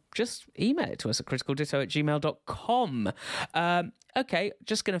can just email it to us at criticalditto@gmail.com. Okay,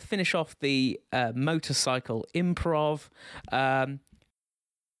 just going to finish off the motorcycle improv.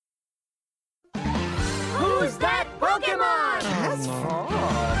 Who's that Pokemon?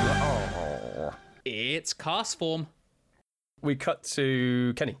 It's cast form. We cut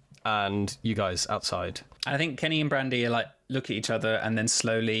to Kenny and you guys outside. I think Kenny and Brandy are like look at each other and then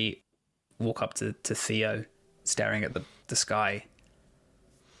slowly walk up to Theo, staring at the sky.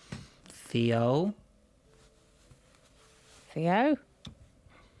 Theo? Theo?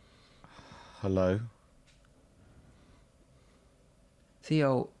 Hello?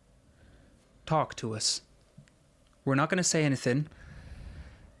 Theo, talk to us. We're not going to say anything.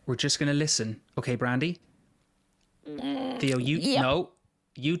 We're just going to listen. Okay, Brandy? Theo, No.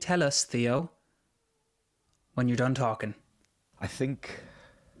 You tell us, Theo, when you're done talking. I think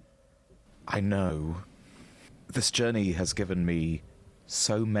I know. This journey has given me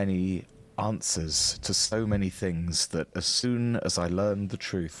so many answers to so many things that as soon as I learned the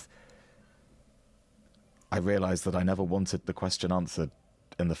truth, I realized that I never wanted the question answered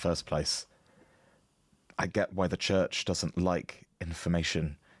in the first place. I get why the church doesn't like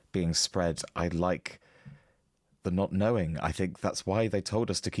information being spread. I like the not knowing. I think that's why they told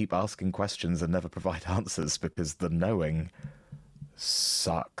us to keep asking questions and never provide answers, because the knowing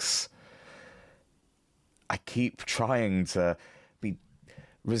sucks. I keep trying to be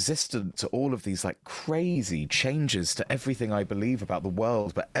resistant to all of these like crazy changes to everything I believe about the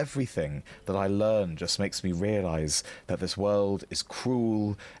world, but everything that I learn just makes me realize that this world is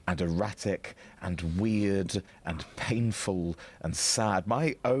cruel and erratic and weird and painful and sad.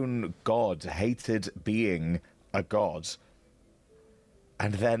 My own God hated being a god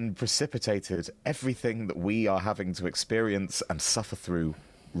and then precipitated everything that we are having to experience and suffer through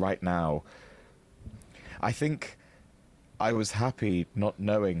right now. I think I was happy not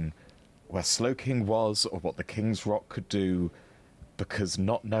knowing where Slowking was or what the King's Rock could do, because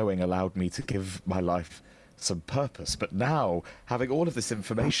not knowing allowed me to give my life some purpose. But now, having all of this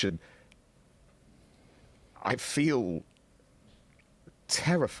information, I feel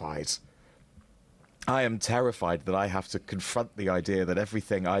terrified. I am terrified that I have to confront the idea that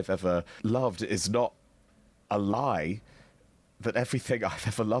everything I've ever loved is not a lie, that everything I've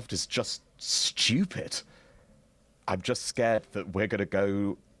ever loved is just stupid. I'm just scared that we're going to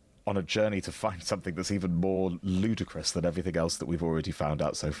go on a journey to find something that's even more ludicrous than everything else that we've already found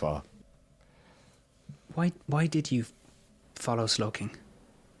out so far. Why did you follow Slowking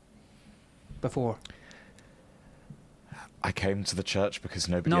before? I came to the church because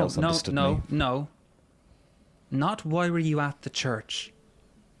nobody else understood me. No. Not why were you at the church.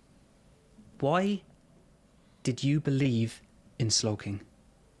 Why did you believe in Slowking?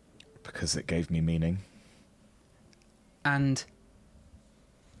 Because it gave me meaning. And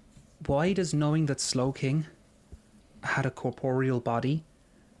why does knowing that Slowking had a corporeal body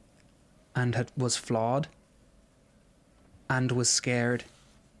and was flawed and was scared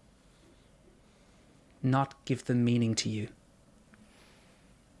not give them meaning to you?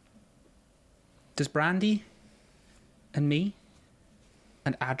 Does Brandy and me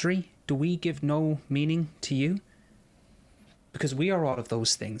and Adri, do we give no meaning to you? Because we are all of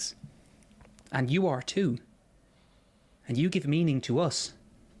those things. And you are too. And you give meaning to us.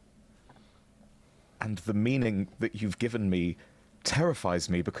 And the meaning that you've given me terrifies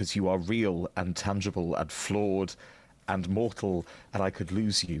me, because you are real and tangible and flawed and mortal, and I could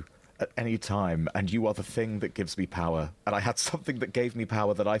lose you at any time, and you are the thing that gives me power. And I had something that gave me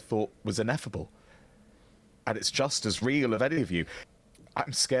power that I thought was ineffable. And it's just as real of any of you.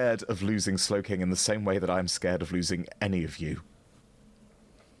 I'm scared of losing Slowking in the same way that I'm scared of losing any of you.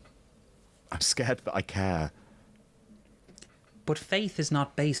 I'm scared that I care. But faith is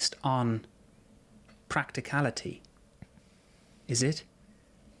not based on practicality, is it?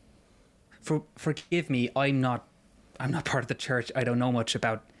 Forgive me, I'm not part of the church. I don't know much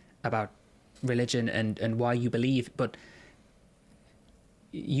about religion and why you believe, but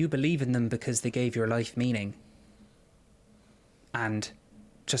you believe in them because they gave your life meaning. And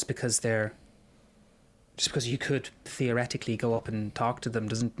just because you could theoretically go up and talk to them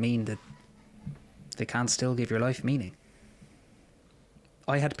doesn't mean that they can't still give your life meaning.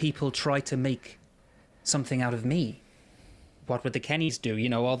 I had people try to make something out of me. What would the Kennys do? You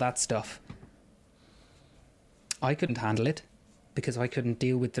know, all that stuff. I couldn't handle it because I couldn't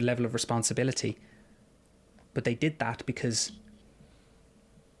deal with the level of responsibility. But they did that because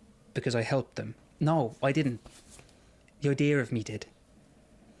I helped them. No, I didn't. The idea of me did.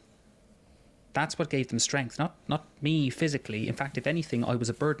 That's what gave them strength, not me physically. In fact, if anything, I was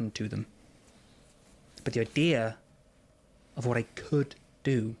a burden to them. But the idea of what I could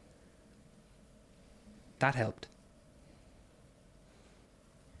do, that helped.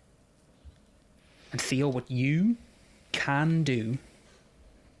 And Theo, what you can do,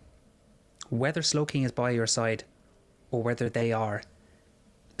 whether Slowking is by your side or whether they are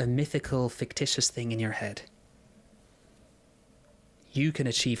a mythical, fictitious thing in your head, you can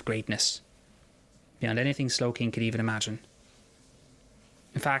achieve greatness beyond anything Slowking could even imagine.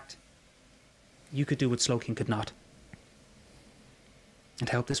 In fact, you could do what Slowking could not, and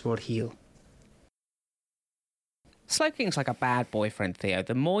help this world heal. Slowking's like a bad boyfriend, Theo.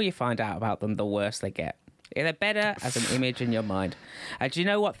 The more you find out about them, the worse they get. They're better as an image in your mind. And do you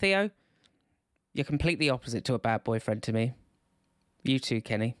know what, Theo? You're completely opposite to a bad boyfriend to me. You too,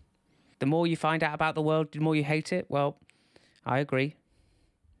 Kenny. The more you find out about the world, the more you hate it. Well, I agree.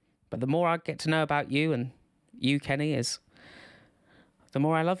 But the more I get to know about you, and you, Kenny, the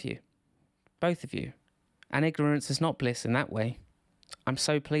more I love you. Both of you. And ignorance is not bliss in that way. I'm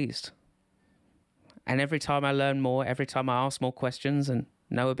so pleased. And every time I learn more, every time I ask more questions and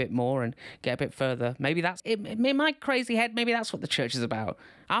know a bit more and get a bit further, maybe that's, in my crazy head, maybe that's what the church is about.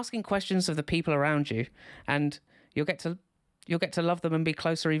 Asking questions of the people around you, and you'll get to love them and be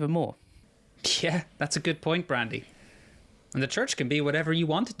closer even more. Yeah, that's a good point, Brandy. And the church can be whatever you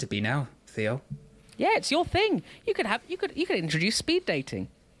want it to be now, Theo. Yeah, it's your thing. You could introduce speed dating.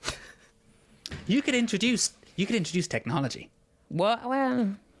 You could introduce technology.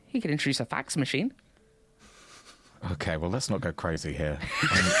 Well, he could introduce a fax machine. Okay, well, let's not go crazy here.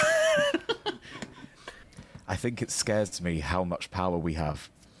 I think it scares me how much power we have.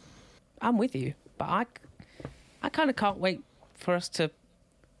 I'm with you, but I kind of can't wait for us to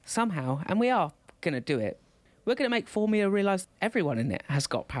somehow, and we are going to do it. We're going to make Formia realise everyone in it has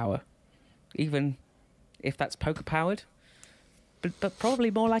got power, even if that's poker powered. But probably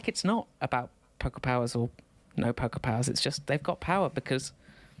more like it's not about poker powers or no poker powers. It's just they've got power because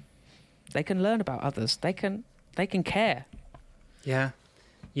they can learn about others. They can care. Yeah.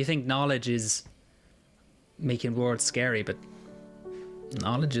 You think knowledge is making worlds scary, but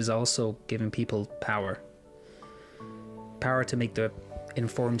knowledge is also giving people power. Power to make the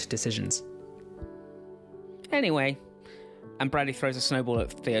informed decisions. Anyway, and Brandy throws a snowball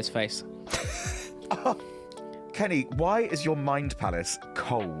at Theo's face. Kenny, why is your mind palace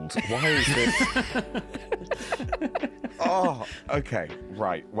cold? Why is this? Oh, okay,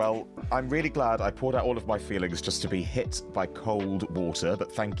 right. Well, I'm really glad I poured out all of my feelings just to be hit by cold water,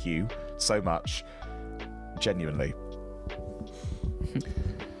 but thank you so much. Genuinely.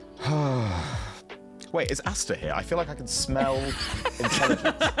 Wait, is Asta here? I feel like I can smell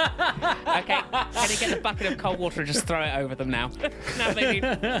intelligence. Okay, can you get a bucket of cold water and just throw it over them now? Now they need...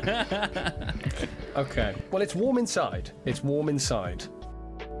 Okay. Well, it's warm inside. It's warm inside.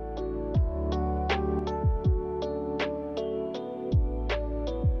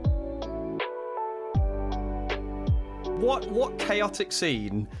 What chaotic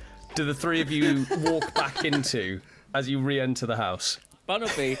scene do the three of you walk back into as you re-enter the house?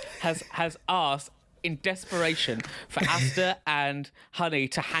 Barnaby has asked in desperation for Asta and Honey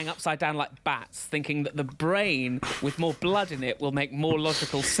to hang upside down like bats, thinking that the brain with more blood in it will make more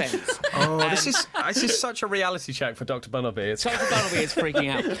logical sense. Oh, this is such a reality check for Dr. Barnaby. Dr. Barnaby is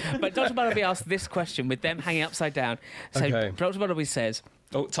freaking out. But Dr. Barnaby asked this question with them hanging upside down. So Okay. Dr. Barnaby says...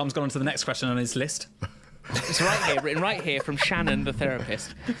 Oh, Tom's gone on to the next question on his list. It's right here, written right here from Shannon, the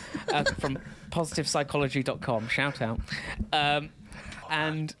therapist, from positivepsychology.com. Shout out.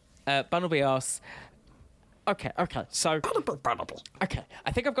 And Barnaby asks... Okay, so... Okay,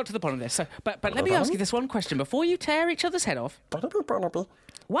 I think I've got to the bottom of this. So, but let me ask you this one question. Before you tear each other's head off,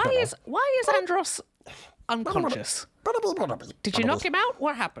 why is Andros unconscious? Did you knock him out?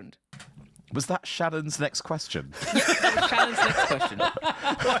 What happened? Was that Shannon's next question? That was Shannon's next question.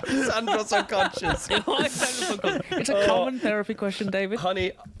 Why is Andros unconscious? Why is Andros unconscious? It's a common therapy question, David.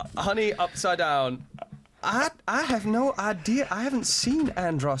 Honey, upside down. I have no idea. I haven't seen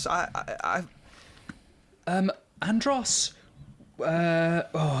Andros. Andros.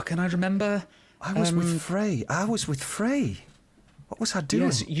 Can I remember? I was with Frey. What was I doing?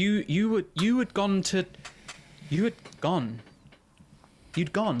 Yes, you'd gone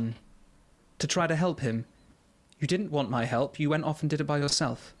to try to help him. You didn't want my help. You went off and did it by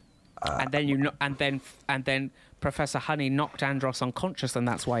yourself. And then Professor Honey knocked Andros unconscious, and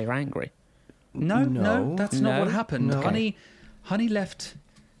that's why you're angry. No, that's not what happened. No. Honey left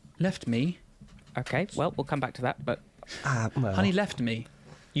me. Okay, well, we'll come back to that, but... Honey left me.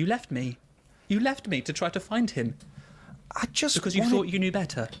 You left me. You left me to try to find him. I just Because you thought you knew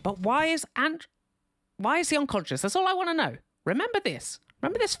better. But why is he unconscious? That's all I want to know. Remember this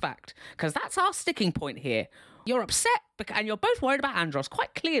fact, because that's our sticking point here. You're upset, and you're both worried about Andros,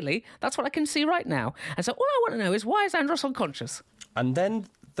 quite clearly. That's what I can see right now. And so all I want to know is, why is Andros unconscious? And then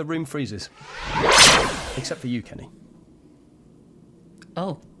the room freezes. Except for you, Kenny.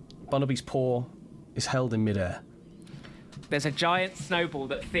 Oh. Barnaby's paw is held in midair. There's a giant snowball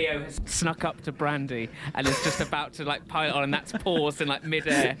that Theo has snuck up to Brandy and is just about to pile it on, and that's paused in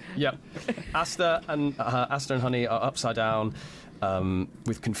midair. Yep. Asta and Honey are upside down,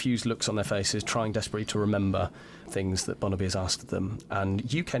 with confused looks on their faces, trying desperately to remember things that Barnaby has asked of them.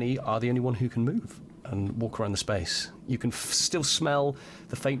 And you, Kenny, are the only one who can move and walk around the space. You can still smell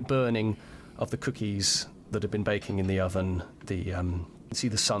the faint burning of the cookies that have been baking in the oven. You see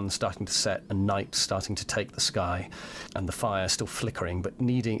the sun starting to set and night starting to take the sky, and the fire still flickering, but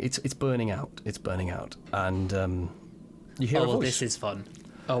it's burning out. It's burning out, and you hear a voice. This is fun.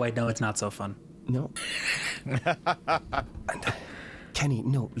 Oh wait, no, it's not so fun. No. And, Kenny,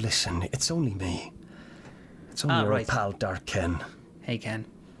 no, listen, it's only me. It's only your right. pal Dark Ken. Hey, Ken.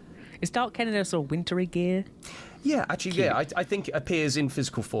 Is Dark Ken in a sort of wintry gear? Yeah, actually, yeah, I think it appears in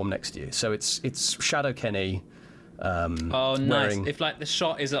physical form next year. So it's Shadow Kenny. Oh, nice. Wearing... If the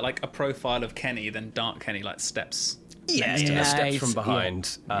shot is at a profile of Kenny, then Dark Kenny steps. Steps from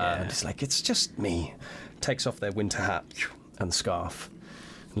behind. Yeah. And it's just me. Takes off their winter hat and scarf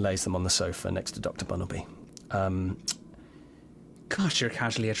and lays them on the sofa next to Dr. Barnaby. Gosh, you're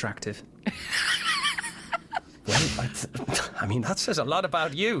casually attractive. Well, I mean, that says a lot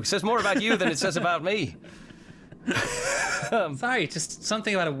about you. It says more about you than it says about me. Sorry, just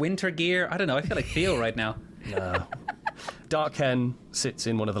something about a winter gear. I don't know. I feel like Theo right now. No. Dark Ken sits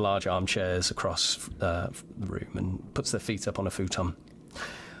in one of the large armchairs across the room and puts their feet up on a futon.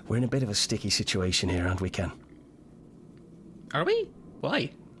 We're in a bit of a sticky situation here, aren't we, Ken? Are we?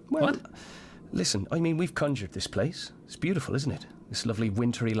 Why? Well, What? listen, I mean, we've conjured this place. It's beautiful, isn't it? This lovely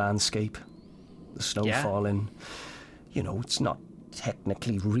wintry landscape. The snow Yeah. falling. You know, it's not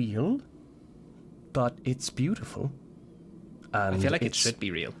technically real, but it's beautiful. And I feel like it it's- should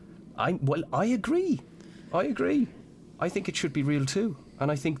be real. I agree. I think it should be real too. And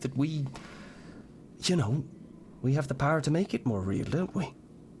I think that we have the power to make it more real, don't we?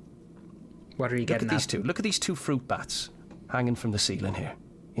 What are you Look getting at these two. Look at these two fruit bats hanging from the ceiling here.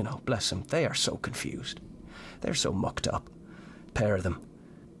 You know, bless them. They are so confused. They're so mucked up. Pair of them.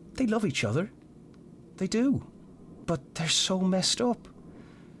 They love each other. They do. But they're so messed up.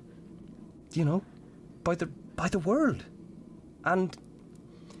 You know, by the world. And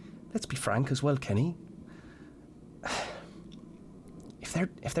let's be frank as well, Kenny.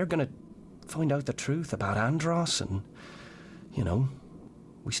 If they're gonna find out the truth about Andros, and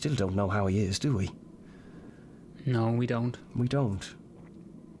we still don't know how he is, do we? No, we don't. We don't.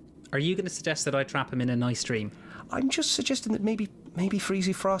 Are you going to suggest that I trap him in an ice stream? I'm just suggesting that maybe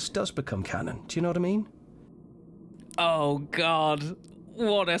Freezy Frost does become canon. Do you know what I mean? Oh, God.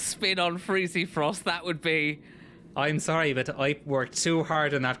 What a spin on Freezy Frost that would be. I'm sorry, but I worked too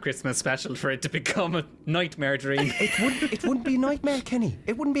hard on that Christmas special for it to become a nightmare dream. It wouldn't be a nightmare, Kenny.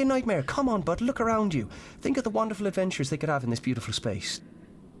 It wouldn't be a nightmare. Come on, bud, look around you. Think of the wonderful adventures they could have in this beautiful space.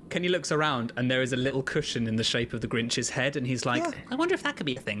 Kenny looks around and there is a little cushion in the shape of the Grinch's head, and he's like, Yeah. I wonder if that could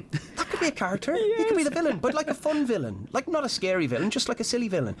be a thing. That could be a character. He could be the villain, but like a fun villain. Like not a scary villain, just like a silly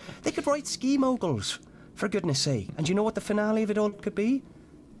villain. They could write ski moguls, for goodness sake. And you know what the finale of it all could be?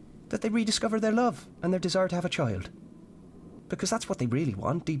 That they rediscover their love and their desire to have a child. Because that's what they really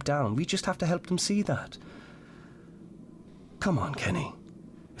want, deep down. We just have to help them see that. Come on, Kenny.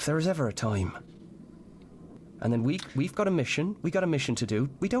 If there is ever a time. And then we've got a mission. We got a mission to do.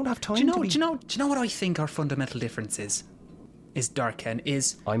 We don't have time Do you to be... know what I think our fundamental difference is? Is Dark Ken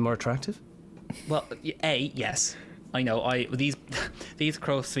is, I'm more attractive? well, yes. I know. These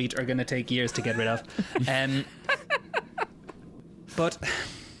crow's feet are going to take years to get rid of. But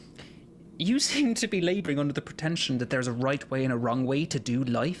you seem to be labouring under the pretension that there's a right way and a wrong way to do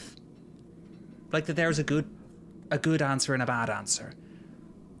life. Like that there's a good answer and a bad answer.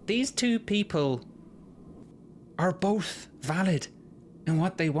 These two people are both valid in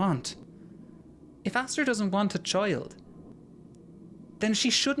what they want. If Aster doesn't want a child, then she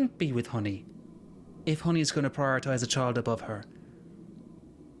shouldn't be with Honey, if Honey's going to prioritise a child above her.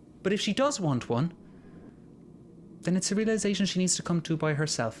 But if she does want one, then it's a realisation she needs to come to by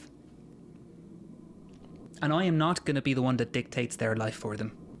herself. And I am not going to be the one that dictates their life for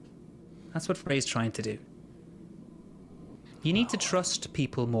them. That's what Frey's trying to do. You need to trust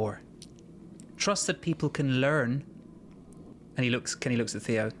people more. Trust that people can learn. And Kenny looks at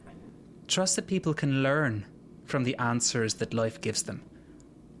Theo. Trust that people can learn from the answers that life gives them.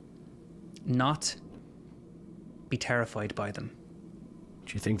 Not be terrified by them.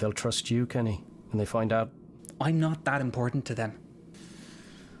 Do you think they'll trust you, Kenny, when they find out? I'm not that important to them.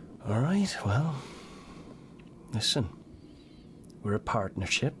 All right, well, listen, we're a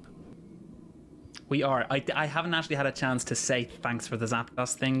partnership. We are. I haven't actually had a chance to say thanks for the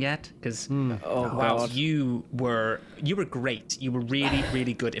Zapdos thing yet, because you were great. You were really,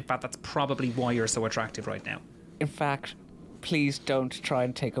 really good. In fact, that's probably why you're so attractive right now. In fact, please don't try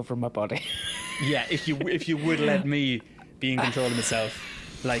and take over my body. Yeah, if you would let me be in control of myself.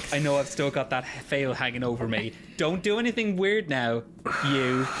 Like, I know I've still got that veil hanging over me. Don't do anything weird now,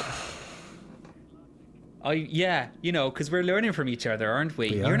 you. Because we're learning from each other, aren't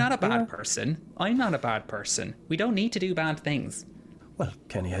we? We are. You're not a bad person. I'm not a bad person. We don't need to do bad things. Well,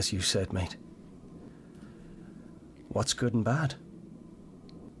 Kenny, as you said, mate, what's good and bad?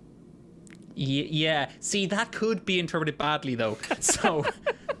 Yeah. See, that could be interpreted badly, though. So,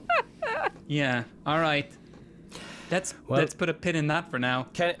 yeah. All right. Let's put a pin in that for now.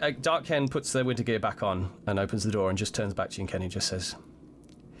 Dark Ken puts the winter gear back on and opens the door and just turns back to you, and Kenny just says,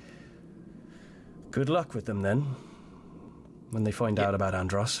 good luck with them, then. When they find out about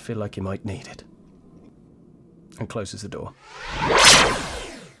Andros, feel like you might need it. And closes the door.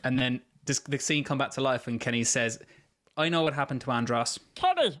 And then the scene come back to life when Kenny says, I know what happened to Andros.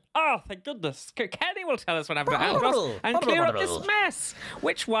 Kenny! Oh, thank goodness. Kenny will tell us what happened to Andros and clear up this mess.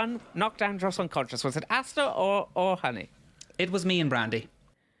 Which one knocked Andros unconscious? Was it Aster or Honey? It was me and Brandy.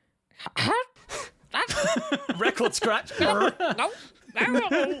 Huh? Record scratch. No.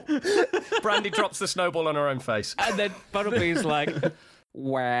 Brandy drops the snowball on her own face. And then Bunnelby's like,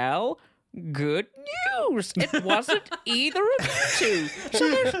 well, good news. It wasn't either of you two. So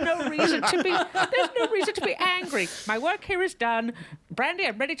there's no reason to be angry. My work here is done. Brandy,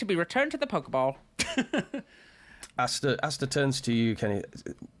 I'm ready to be returned to the Pokeball. Asta turns to you, Kenny.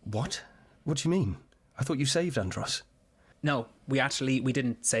 What? What do you mean? I thought you saved Andros. No, we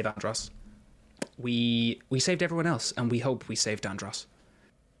didn't save Andros. We saved everyone else, and we hope we saved Andros.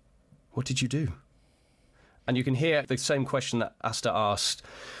 What did you do? And you can hear the same question that Asta asked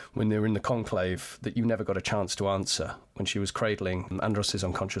when they were in the conclave that you never got a chance to answer when she was cradling Andros'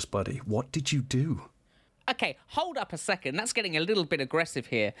 unconscious body. What did you do? Okay, hold up a second. That's getting a little bit aggressive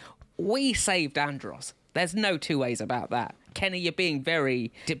here. We saved Andros. There's no two ways about that. Kenny, you're being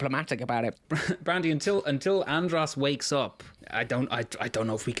very diplomatic about it. Brandy, until Andros wakes up, I don't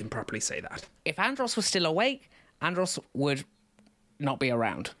know if we can properly say that. If Andros was still awake, Andros would not be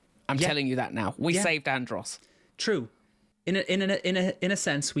around. I'm telling you that now. We saved Andros. True. In a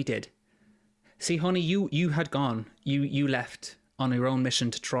sense, we did. See, honey, you had gone. You left on your own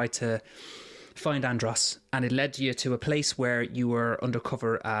mission to try to find Andros, and it led you to a place where you were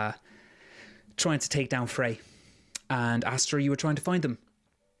undercover trying to take down Frey. And Astra, you were trying to find them.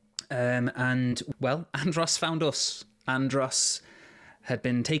 And, well, Andros found us. Andros had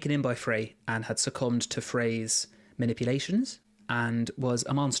been taken in by Frey and had succumbed to Frey's manipulations and was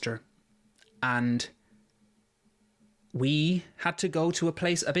a monster. And we had to go to a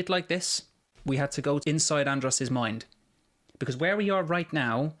place a bit like this. We had to go inside Andros' mind. Because where we are right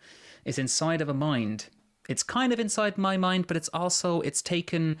now is inside of a mind. It's kind of inside my mind, but it's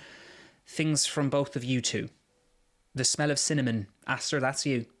taken things from both of you two. The smell of cinnamon. Aster, that's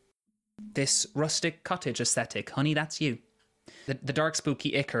you. This rustic cottage aesthetic. Honey, that's you. The dark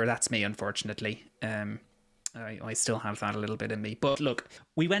spooky ichor, that's me, unfortunately. I still have that a little bit in me. But look,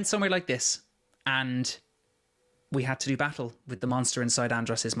 we went somewhere like this, and we had to do battle with the monster inside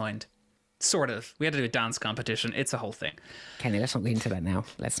Andros' mind. Sort of. We had to do a dance competition. It's a whole thing. Kenny, let's not get into that now.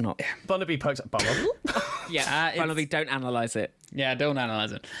 Let's not. Barnaby pokes at Barnaby. Barnaby, don't analyse it. Yeah, don't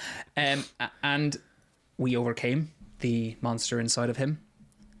analyse it. And we overcame the monster inside of him,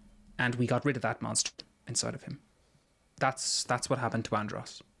 and we got rid of that monster inside of him. That's what happened to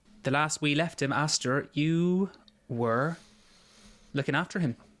Andros. The last we left him, Aster, you were looking after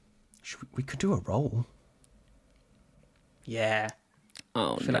him. We could do a roll. Yeah.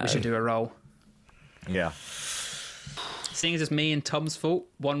 Oh, I feel like we should do a roll. Yeah. Seeing as it's me and Tom's fault,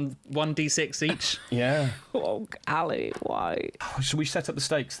 1d6 each. Yeah. Oh, Ali, why? Should we set up the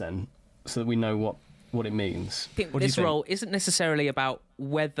stakes then, so that we know what it means? I think What do you this think? role isn't necessarily about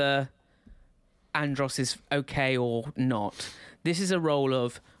whether Andros is okay or not. This is a role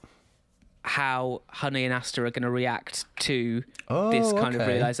of how Honey and Aster are going to react to this kind of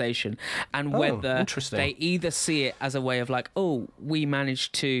realization, and whether interesting. they either see it as a way of like, oh, we both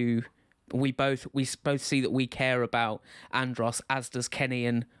see that we care about Andros, as does Kenny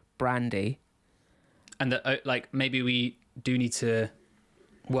and Brandy, And that maybe we do need to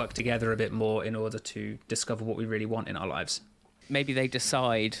work together a bit more in order to discover what we really want in our lives. Maybe they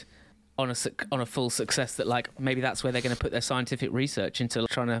decide on a full success that like maybe that's where they're going to put their scientific research into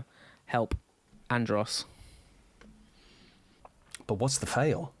trying to help Andros. But what's the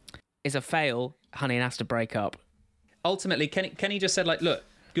fail? Is a fail, Honey and Aster break up. Ultimately, Kenny just said, like, look,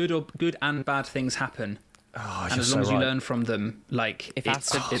 good and bad things happen. And as long as you learn from them, like, If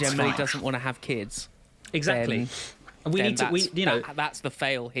it's Aster generally fine. doesn't want to have kids, Exactly. And that's the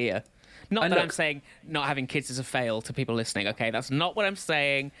fail here. Not And that look- I'm saying not having kids is a fail to people listening. Okay, that's not what I'm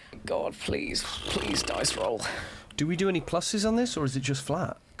saying. God, please dice roll. Do we do any pluses on this, or is it just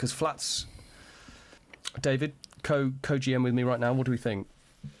flat? Because flats... David, co-GM with me right now, what do we think?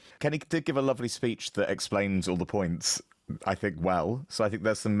 Kenny did give a lovely speech that explains all the points, I think, well. So I think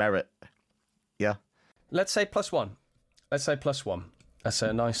there's some merit. Yeah. Let's say +1. Let's say +1. Let's say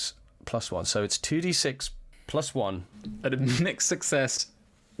a nice +1. So it's 2d6 +1. At a mixed success,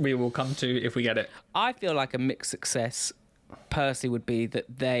 we will come to if we get it. I feel like a mixed success, personally, would be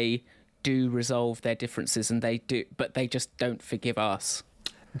that they do resolve their differences but they just don't forgive us.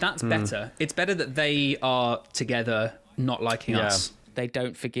 That's better. It's better that they are together, not liking us. They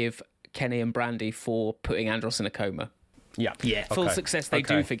don't forgive Kenny and Brandy for putting Andros in a coma. Yeah. Yeah. Full Okay. success, they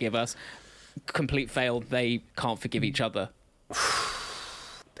Okay. do forgive us. Complete fail, they can't forgive each other.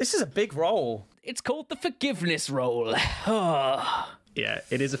 This is a big roll. It's called the forgiveness roll. Yeah,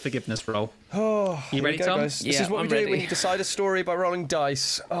 it is a forgiveness roll. Oh, You ready, go, Tom? guys. This Yeah, is what I'm we do ready. when you decide a story by rolling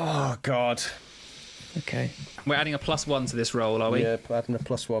dice. Oh, God. Okay. We're adding a +1 to this roll, are we? Yeah, adding a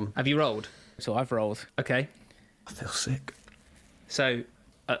 +1. Have you rolled? So I've rolled. Okay. I feel sick. So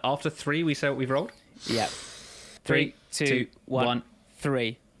after 3, we say what we've rolled? Yeah. 3, 2, 1,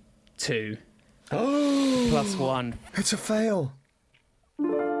 3. 2. Plus 1. It's a fail.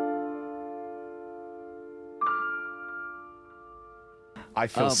 I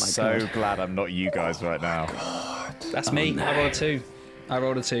feel so glad I'm not you guys right now. That's me. No. I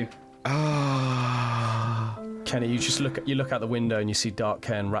rolled a 2. Kenny, you look out the window and you see Dark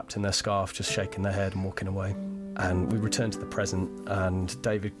Cairn wrapped in their scarf, just shaking their head and walking away. And we return to the present. And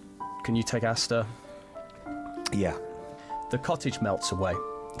David, can you take Asta? Yeah. The cottage melts away.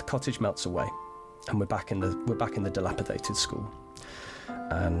 And we're back in the dilapidated school.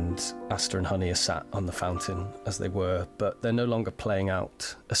 And Asta and Honey are sat on the fountain as they were, but they're no longer playing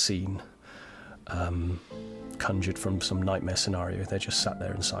out a scene conjured from some nightmare scenario. They're just sat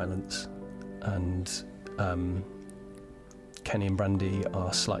there in silence. And Kenny and Brandy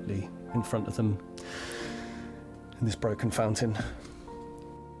are slightly in front of them in this broken fountain.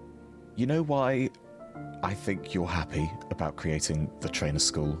 You know why I think you're happy about creating the trainer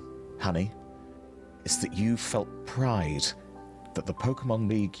school, Honey? It's that you felt pride that the Pokemon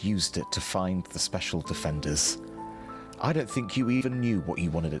League used it to find the special defenders. I don't think you even knew what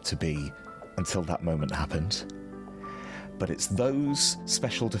you wanted it to be until that moment happened. But it's those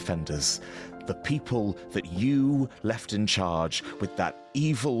special defenders, the people that you left in charge with that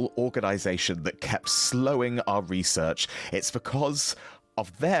evil organization that kept slowing our research. It's because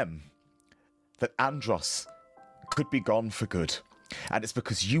of them that Andros could be gone for good. And it's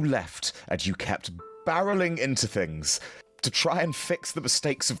because you left and you kept barreling into things to try and fix the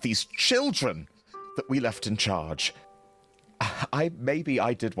mistakes of these children that we left in charge. Maybe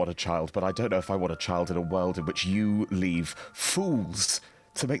I did want a child, but I don't know if I want a child in a world in which you leave fools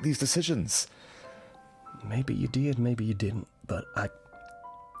to make these decisions. Maybe you did, maybe you didn't, but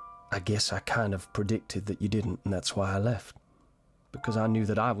I guess I kind of predicted that you didn't, and that's why I left. Because I knew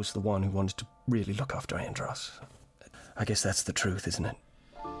that I was the one who wanted to really look after Andros. I guess that's the truth, isn't it?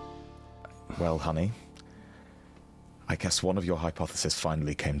 Well, Honey, I guess one of your hypotheses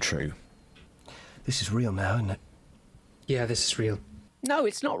finally came true. This is real now, isn't it? Yeah, this is real. No,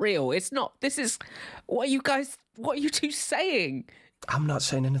 it's not real. It's not. This is... What are you two saying? I'm not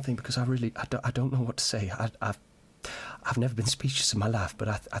saying anything because I don't know what to say. I've never been speechless in my life, but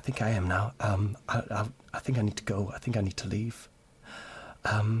I think I am now. I think I need to go. I think I need to leave.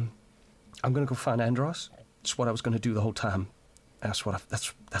 I'm going to go find Andros. It's what I was going to do the whole time. That's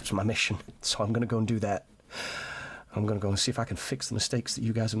my mission. So I'm going to go and do that. I'm going to go and see if I can fix the mistakes that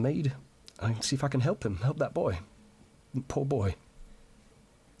you guys have made. And see if I can help that boy. Poor boy.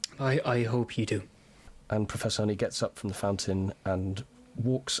 I hope you do. And Professor Honey gets up from the fountain and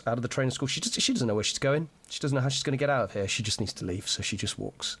walks out of the training school. She doesn't know where she's going. She doesn't know how she's going to get out of here. She just needs to leave, so she just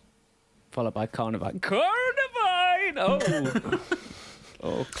walks. Followed by Carnivine. Carnivine! Oh.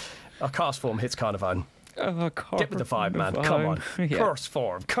 Oh. Our cast form hits Carnivine. Oh, Get with the vibe, man. Come on. Yeah. Cast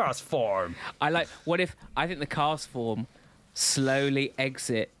form. I think the cast form slowly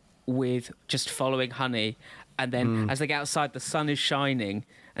exit with just following Honey, and then as they get outside, the sun is shining,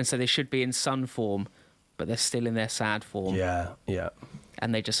 and so they should be in sun form, but they're still in their sad form. Yeah.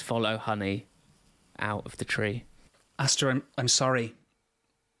 And they just follow Honey out of the tree. Asta, I'm sorry.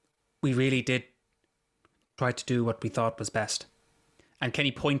 We really did try to do what we thought was best. And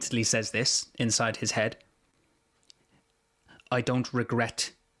Kenny pointedly says this inside his head. I don't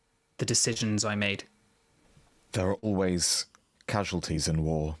regret the decisions I made. There are always casualties in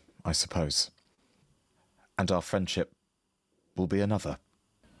war, I suppose. And our friendship will be another.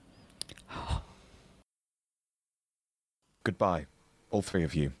 Goodbye, all three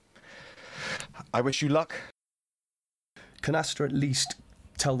of you. I wish you luck. Can Asta at least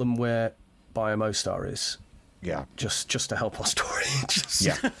tell them where Biomostar is? Yeah. Just to help our story.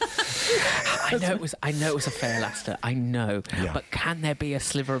 Yeah. I know it was a fail, Asta. I know. Yeah. But can there be a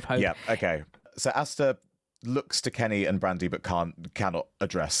sliver of hope? Yeah, okay. So Asta looks to Kenny and Brandy but cannot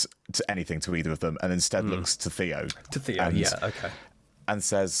address anything to either of them, and instead looks to Theo. Okay. And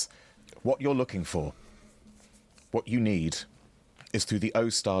says, what you're looking for, what you need, is through the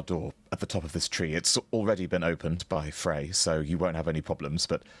O-Star door at the top of this tree. It's already been opened by Frey, so you won't have any problems,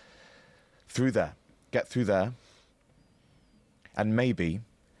 but through there. Get through there, and maybe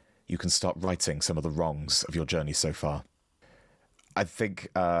you can start righting some of the wrongs of your journey so far. I think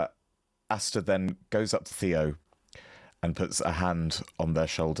Asta then goes up to Theo and puts a hand on their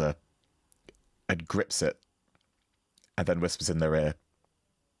shoulder and grips it, and then whispers in their ear,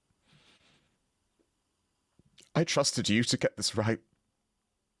 I trusted you to get this right.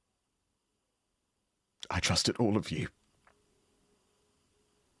 I trusted all of you.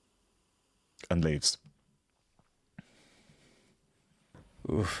 and leaves.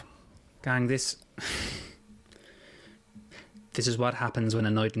 Oof. Gang, this is what happens when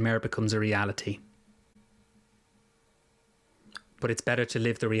a nightmare becomes a reality. But it's better to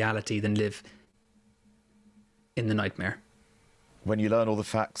live the reality than live in the nightmare. When you learn all the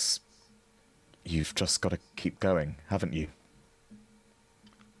facts, you've just got to keep going, haven't you?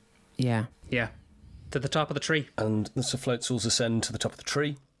 Yeah. Yeah. To the top of the tree. And the floatzuls ascend to the top of the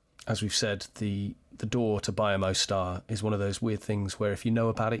tree. As we've said, the door to Biomo Star is one of those weird things where if you know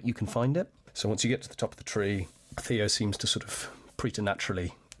about it, you can find it. So once you get to the top of the tree, Theo seems to sort of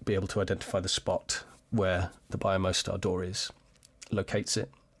preternaturally be able to identify the spot where the Biomo Star door is, locates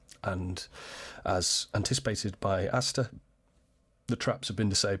it, and as anticipated by Asta, the traps have been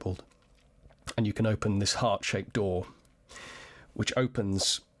disabled, and you can open this heart-shaped door, which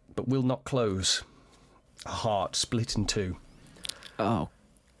opens but will not close. A heart split in two. Oh.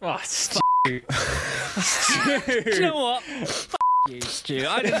 Oh, Stu. Do you know what? F*** you, Stu.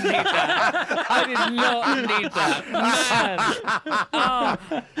 I didn't need that. I did not need that. Man.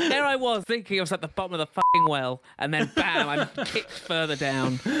 Oh, there I was thinking I was at the bottom of the fucking well, and then bam, I'm kicked further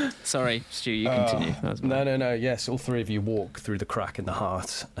down. Sorry, Stu, you continue. No. Yes, all three of you walk through the crack in the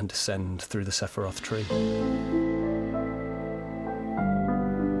heart and descend through the Sephiroth tree.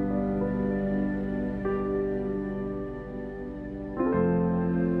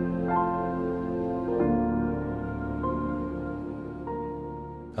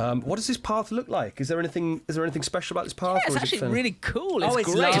 What does this path look like? Is there anything special about this path? Yeah, it's or is it actually fairly- really cool. Oh, It's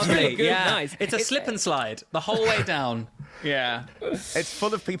it's great. lovely. It's really good. Yeah. Nice. It's a slip and slide the whole way down. Yeah. It's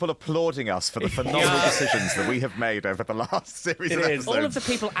full of people applauding us for the phenomenal decisions that we have made over the last series of It is. episodes. All of the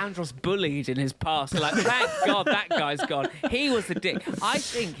people Andros bullied in his past are like, thank God that guy's gone. He was the dick. I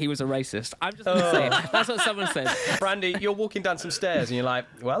think he was a racist. I'm just going to say it. That's what someone said. Brandy, you're walking down some stairs and you're like,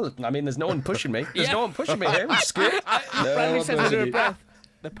 well, I mean, there's no one pushing me. There's Yeah. no one pushing me here. It's good. Brandy says I'm under her busy. breath,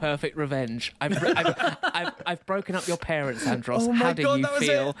 the perfect revenge. I've broken up your parents, Andros. Oh my How do God, you that was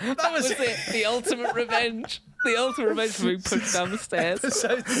feel? it. That was it. The ultimate revenge. The ultimate revenge for being pushed down the stairs.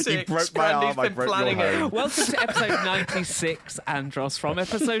 Episode 6. broke my Brandy's arm, I been broke your planning home. it. Welcome to episode 96, Andros, from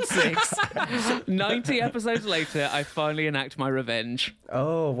episode 6. 90 episodes later, I finally enact my revenge.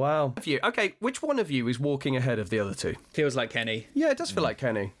 Oh, wow. Okay, which one of you is walking ahead of the other two? Feels like Kenny. Yeah, it does feel like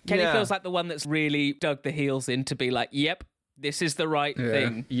Kenny. Kenny Yeah. feels like the one that's really dug the heels in to be like, yep, this is the right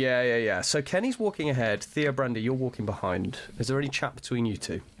thing. Yeah. So Kenny's walking ahead. Theo, Brandy, you're walking behind. Is there any chat between you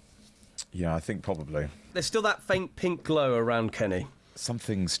two? Yeah, I think probably. There's still that faint pink glow around Kenny.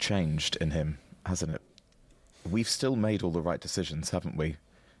 Something's changed in him, hasn't it? We've still made all the right decisions, haven't we?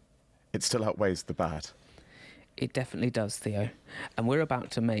 It still outweighs the bad. It definitely does, Theo. And we're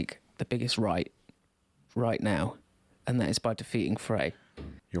about to make the biggest right now, and that is by defeating Frey.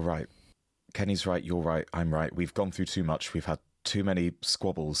 You're right. Kenny's right, you're right, I'm right. We've gone through too much. We've had too many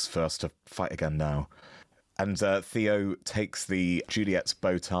squabbles for us to fight again now. And Theo takes the Juliet's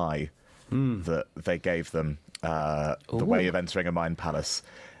bow tie that they gave them, the way of entering a mind palace,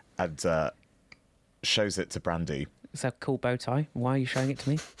 and shows it to Brandy. It's a cool bow tie. Why are you showing it to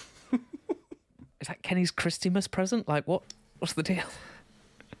me? Is that Kenny's Christmas present? Like, what? What's the deal?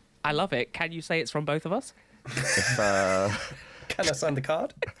 I love it. Can you say it's from both of us? Can I sign the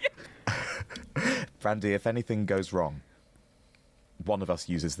card? Brandy, if anything goes wrong, one of us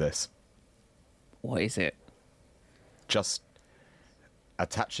uses this. What is it? Just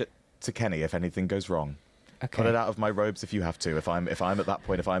attach it to Kenny if anything goes wrong. Okay. Put it out of my robes if you have to. If I'm at that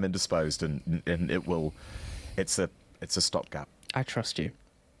point, if I'm indisposed, and it will, it's a stopgap. I trust you.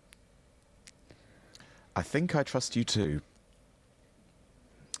 I think I trust you too.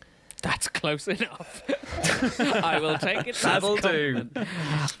 That's close enough. I will take it. That'll do.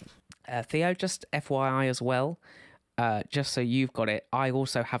 Theo, just FYI as well, just so you've got it, I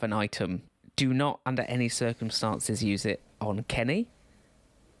also have an item. Do not, under any circumstances, use it on Kenny.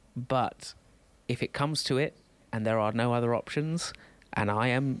 But if it comes to it and there are no other options and I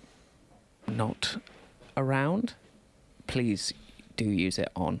am not around, please do use it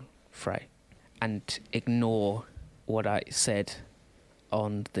on Frey. And ignore what I said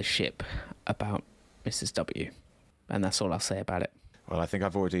on the ship about Mrs. W. And that's all I'll say about it. Well, I think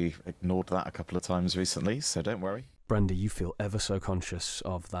I've already ignored that a couple of times recently, so don't worry. Brandy, you feel ever so conscious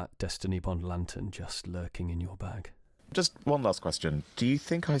of that Destiny Bond lantern just lurking in your bag. Just one last question. Do you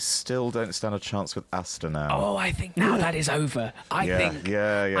think I still don't stand a chance with Asta now? Oh, I think now that is over. I think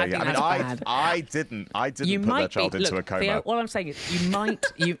that's bad. I didn't put their child into a coma. Theo, all I'm saying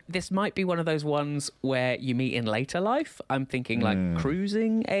is this might be one of those ones where you meet in later life. I'm thinking like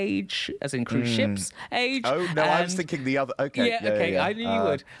cruising age, as in cruise ships age. Oh, no, I was thinking the other... Okay. Yeah, I knew you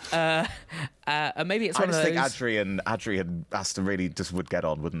would. And maybe it's one of those... I just think Adri and Asta really just would get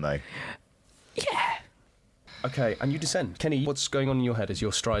on, wouldn't they? Yeah. Okay, and you descend. Kenny, what's going on in your head as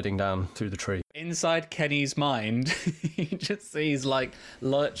you're striding down through the tree? Inside Kenny's mind, he just sees, like,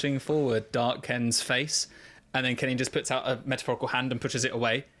 lurching forward Dark Ken's face, and then Kenny just puts out a metaphorical hand and pushes it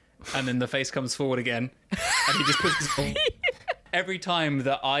away, and then the face comes forward again, and he just pushes every time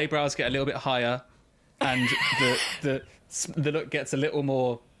the eyebrows get a little bit higher, and the look gets a little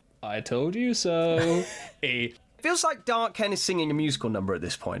more, I told you so. Feels like Dark Ken is singing a musical number at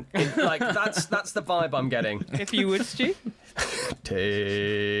this point. That's the vibe I'm getting. If you would, Stu.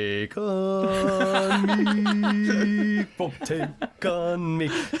 Take on me, take on me,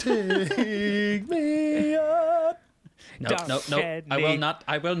 take me up. No, I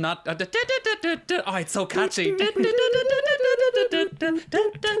will not. Oh, it's so catchy.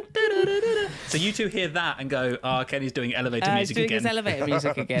 So you two hear that and go, oh, Kenny's doing elevator music doing again. his elevator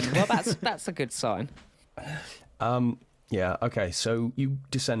music again. Well, that's a good sign. Yeah, okay, so you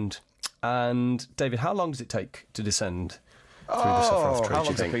descend. And, David, how long does it take to descend through the Sephiroth tree, how do you long's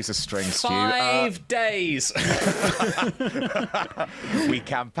a think? piece of string, Stu? 5 days. We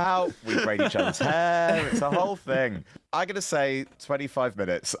camp out, we braid each other's hair, it's a whole thing. I'm going to say 25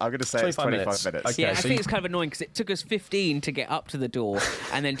 minutes. I'm going to say it's 25 minutes. Okay, Yeah, I so think it's kind of annoying because it took us 15 to get up to the door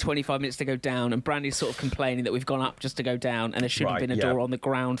and then 25 minutes to go down, and Brandy's sort of complaining that we've gone up just to go down and there should have been a door on the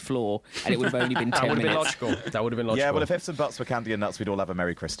ground floor and it would have only been 10 minutes. That would have been logical. Yeah, well, if ifs and buts were candy and nuts, we'd all have a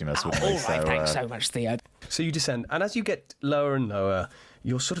Merry Christmas, wouldn't we? All right, thanks so much, Theo. So you descend, and as you get lower and lower,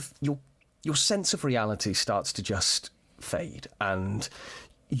 your sense of reality starts to just fade, and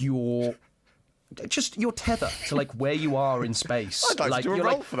your tether to like where you are in space. I'd like to do a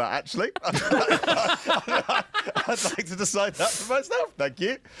roll for that, actually. I'd like to decide that for myself, thank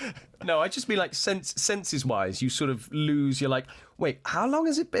you. No, I just mean like senses wise, you sort of lose. You're like, wait, how long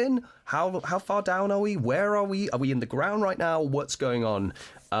has it been? How far down are we? Where are we? Are we in the ground right now? What's going on?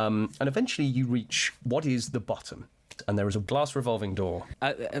 And eventually you reach what is the bottom. And there is a glass revolving door.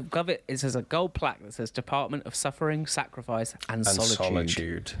 Above it, it says a gold plaque that says Department of Suffering, Sacrifice and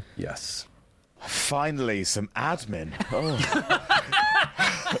Solitude. Yes. Finally, some admin. Oh.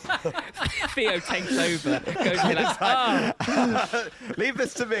 Theo takes over, goes to like, Leave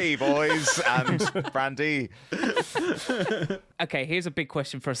this to me, boys, and Brandy. Okay, here's a big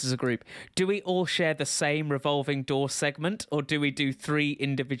question for us as a group. Do we all share the same revolving door segment, or do we do 3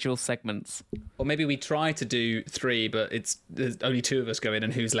 individual segments? Or maybe we try to do 3, but there's only 2 of us go in,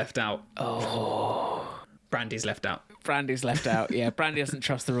 and who's left out? Oh. Brandy's left out. Brandy's left out, yeah. Brandy doesn't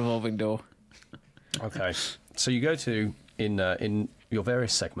trust the revolving door. Okay. So you go to in your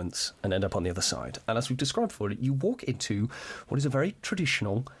various segments and end up on the other side. And as we've described for it, you walk into what is a very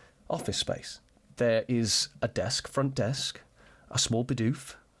traditional office space. There is a desk, front desk, a small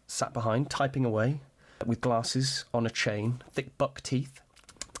bidoof sat behind, typing away, with glasses on a chain, thick buck teeth,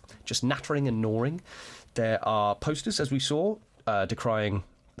 just nattering and gnawing. There are posters, as we saw, decrying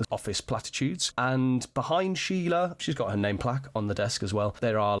the office platitudes, and behind Sheila, she's got her name plaque on the desk as well.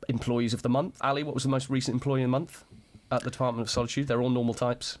 There are employees of the month. Ali, what was the most recent employee of the month at the Department of Solitude? They're all normal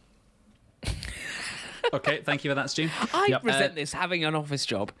types. Okay, thank you for that, Stu. I resent this, having an office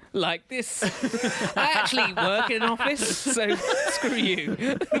job like this. I actually work in an office, so screw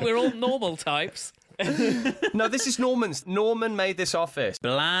you. We're all normal types. No, this is Norman's. Norman made this office.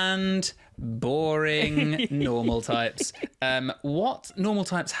 Bland, boring, normal types. What normal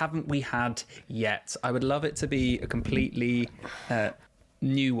types haven't we had yet? I would love it to be a completely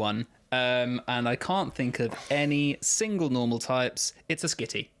new one. And I can't think of any single normal types. It's a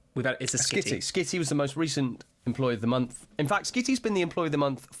skitty. It's a skitty. Skitty was the most recent employee of the month. In fact, Skitty's been the employee of the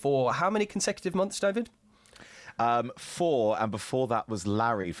month for how many consecutive months, David? 4, and before that was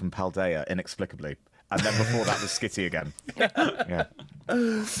Larry from Paldea, inexplicably. And then before that was Skitty again. Yeah.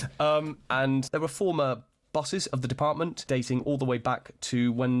 And there were former bosses of the department, dating all the way back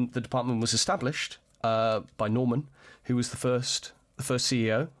to when the department was established by Norman, who was the first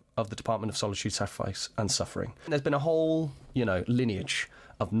CEO of the Department of Solitude, Sacrifice and Suffering. There's been a whole, lineage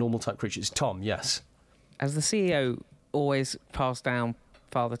of normal type creatures. Tom, yes. As the CEO always passed down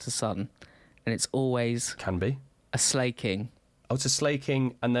father to son, and it's always Can be. a slaking. Oh, it's a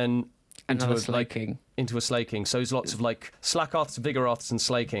slaking and then Another slaking. Into a slaking. So there's lots of slack arths, vigor arths and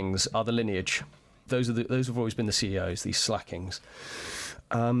slakings are the lineage. those have always been the CEOs, these slackings.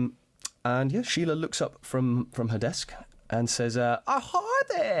 And yeah, Sheila looks up from her desk and says, hi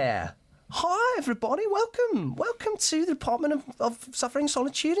there. Hi, everybody. Welcome to the Department of Suffering,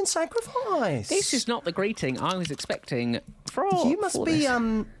 Solitude and Sacrifice. This is not the greeting I was expecting from. You must be,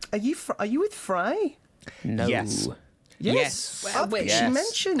 are you with Frey? No. Yes. Yes. She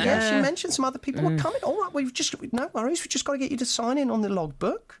mentioned some other people were coming. All right, no worries. We've just got to get you to sign in on the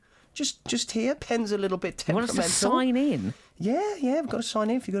logbook. Just here, pen's a little bit You want temperamental. us to sign in? Yeah, we've got to sign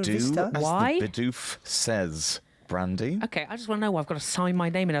in if you've got a visitor. as Why? the Bidoof says, Brandy. Okay, I just want to know why I've got to sign my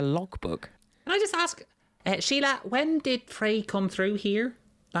name in a logbook. Can I just ask, Sheila, when did Frey come through here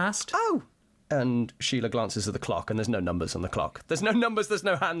last? Oh! And Sheila glances at the clock, and there's no numbers on the clock. There's no numbers, there's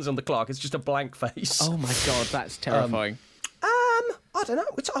no hands on the clock. It's just a blank face. Oh my god, that's terrifying. I don't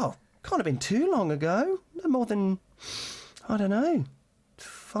know. Can't have been too long ago. No more than, I don't know,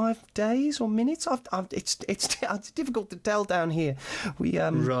 5 days or minutes. It's difficult to tell down here. We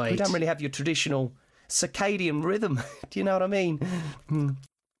don't really have your traditional circadian rhythm. Do you know what I mean?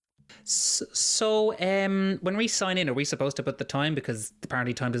 So, when we sign in, are we supposed to put the time because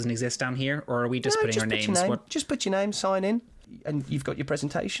apparently time doesn't exist down here, or are we just putting our names? Just put your name, sign in, and you've got your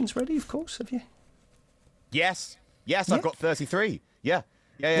presentations ready, of course, have you? Yes, I've got 33. Yeah,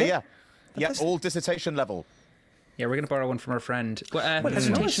 all dissertation level. Yeah, we're going to borrow one from our friend. Well, it's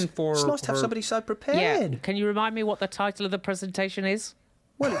presentation nice. for. It's nice to have somebody so prepared. Yeah. Can you remind me what the title of the presentation is?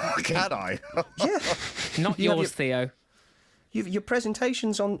 Well, Can I? yeah. Not You have yours, Theo. Your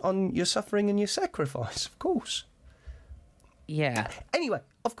presentations on your suffering and your sacrifice, of course. Yeah. Anyway,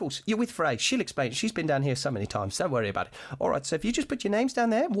 of course, you're with Frey. She'll explain. She's been down here so many times. Don't worry about it. All right, so if you just put your names down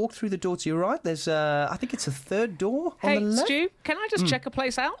there, walk through the door to your right. There's, I think it's a third door on Hey, the left. Stu, can I just check a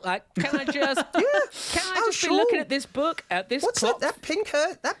place out? Like, can I just... Sure. be looking at this book, at this What's clock? that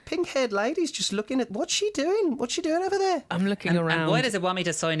pink-haired lady's just looking at... What's she doing? What's she doing over there? I'm looking around. And why does it want me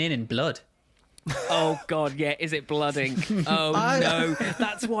to sign in blood? Oh, God, yeah, is it blooding? Oh, no.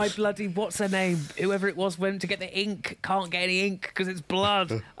 That's why bloody, what's her name? Whoever it was went to get the ink. Can't get any ink because it's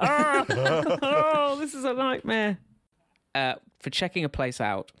blood. Oh, this is a nightmare. For checking a place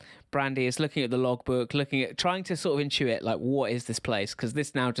out, Brandy is looking at the logbook, trying to sort of intuit, like, what is this place? Because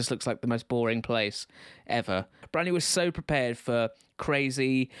this now just looks like the most boring place ever. Brandy was so prepared for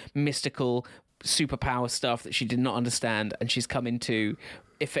crazy, mystical, superpower stuff that she did not understand, and she's come into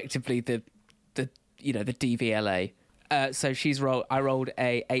effectively the DVLA. So I rolled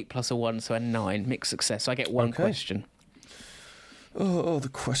a 8 plus a 1, so a 9, mixed success. So I get one question. Oh, the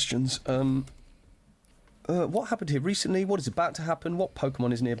questions. What happened here recently? What is about to happen? What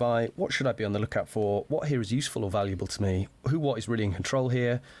Pokemon is nearby? What should I be on the lookout for? What here is useful or valuable to me? What is really in control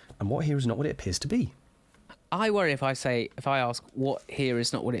here? And what here is not what it appears to be? I worry if I ask what here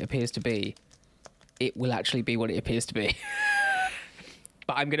is not what it appears to be, it will actually be what it appears to be.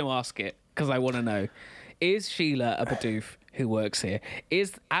 But I'm going to ask it because I want to know. Is Sheila a Bidoof who works here?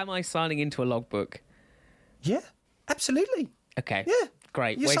 Am I signing into a logbook? Yeah, absolutely. Okay. Yeah.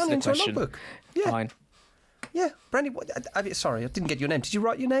 Great. You're Wasted signing a into a question. logbook. Yeah. Fine. Yeah, Brandy. Sorry, I didn't get your name. Did you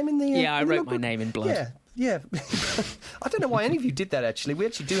write your name in the? Yeah, I in the wrote my logbook? name in blood. Yeah. I don't know why any of you did that. Actually, we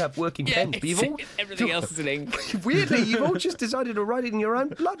actually do have working pens. But you've all, everything else is in ink. weirdly, you've all just decided to write it in your own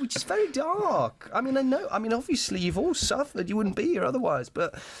blood, which is very dark. I mean, I know. I mean, obviously, you've all suffered. You wouldn't be here otherwise.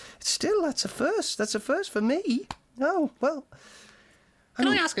 But still, that's a first. That's a first for me. Oh well. Can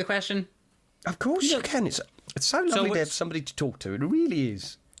I ask a question? Of course you can. It's so lovely to have somebody to talk to. It really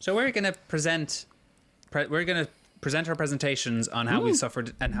is. So we're going to present our presentations on how we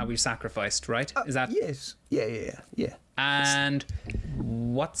suffered and how we sacrificed, right? Is that yes? Yeah. And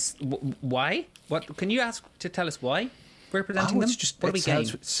why? What can you tell us why we're presenting them? It's just what do we gain?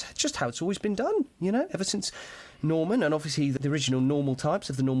 It's just how it's always been done, ever since Norman, and obviously the original normal types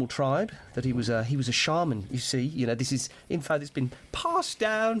of the normal tribe. That he was a shaman. You see, this is info that's been passed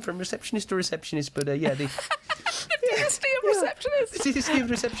down from receptionist to receptionist. But the Dynasty of receptionists. Dynasty of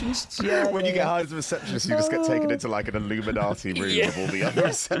receptionists. Yeah. When you get hired as a receptionist, you just get taken into like an Illuminati room with all the other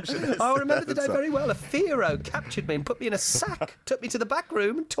receptionists. I remember the day very well. A Firo captured me and put me in a sack, took me to the back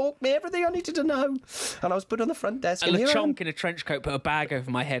room and taught me everything I needed to know. And I was put on the front desk. And here I am. Lechonk in a trench coat put a bag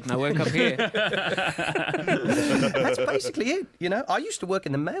over my head and I woke up here. That's basically it. I used to work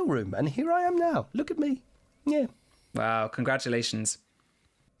in the mailroom, and here I am now. Look at me. Yeah. Wow! Congratulations.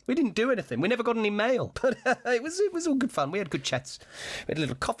 We didn't do anything. We never got any mail, but it was all good fun. We had good chats. We had a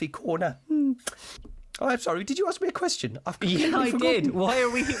little coffee corner. Oh, I'm sorry. Did you ask me a question? I've Yeah, completely I forgotten. did.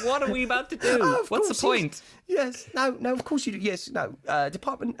 What are we about to do? Oh, of What's the course, point? Yes. No. Of course you do. Yes. No.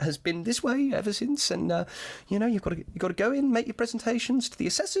 Department has been this way ever since, and you've got to go in, make your presentations to the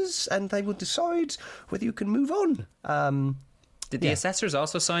assessors, and they will decide whether you can move on. Did the assessors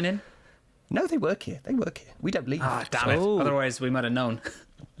also sign in? No, they work here. We don't leave. Ah, damn it. Oh. Otherwise, we might have known.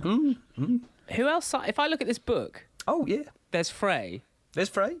 Who else? If I look at this book, Oh yeah. there's Frey There's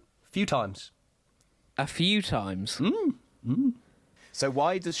Frey. A few times. a few times. So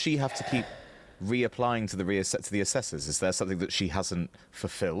why does she have to keep reapplying to the assessors? Is there something that she hasn't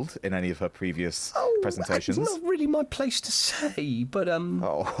fulfilled in any of her previous presentations? It's not really my place to say, but come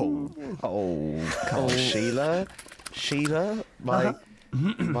on, Sheila, my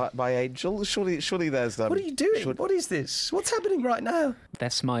angel. Surely there's. What are you doing? What is this? What's happening right now? They're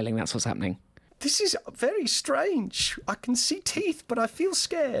smiling. That's what's happening. This is very strange. I can see teeth, but I feel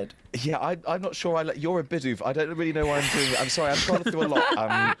scared. Yeah, I'm not sure. You're a bidoof. I don't really know why I'm doing it. I'm sorry. I'm trying to do a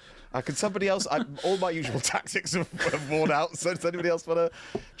lot. Can somebody else? All my usual tactics have worn out. So does anybody else want to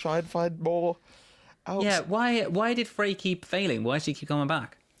try and find more? Yeah, why did Frey keep failing? Why did she keep coming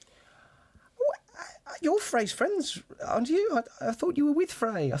back? You're Frey's friends, aren't you? I thought you were with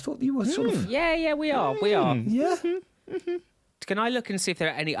Frey. I thought you were sort of... Yeah, we are. We are. Yeah? Can I look and see if there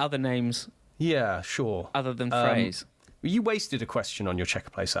are any other names Yeah, sure. other than Frey's? You wasted a question on your checker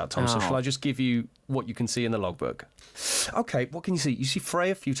place out, Tom, so shall I just give you what you can see in the logbook? Okay, what can you see? You see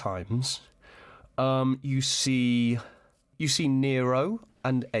Frey a few times. You see Nero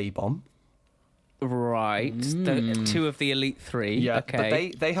and A-Bomb. Right. The two of the Elite Three. Yeah, Okay.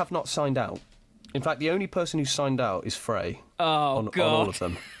 but they have not signed out. In fact, the only person who signed out is Frey. Oh, on God. all of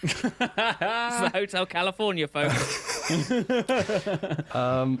them. It's the Hotel California, folks.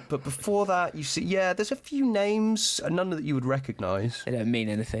 But before that, you see, there's a few names, none that you would recognise. They don't mean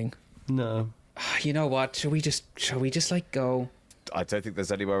anything. No. You know what? Shall we just like go? I don't think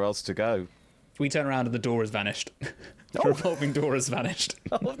there's anywhere else to go. We turn around and the door has vanished. The revolving door has vanished.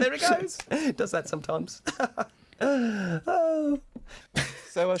 Oh, there it goes. Does that sometimes. Oh.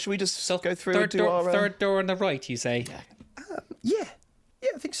 So should we just go through and third do door, our... third door on the right, you say? Yeah,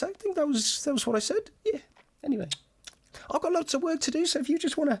 I think so. I think that was what I said. Yeah. Anyway, I've got lots of work to do, so if you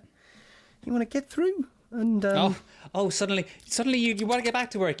just want to get through and Suddenly you want to get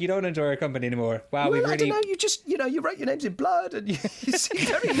back to work. You don't enjoy our company anymore. Wow, well, we really. I don't know. You just you write your names in blood, and you seem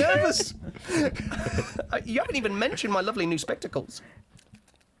very nervous. You haven't even mentioned my lovely new spectacles.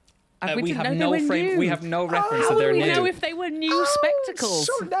 We have no frame. We have no reference How that they're would we new. know if they were new spectacles?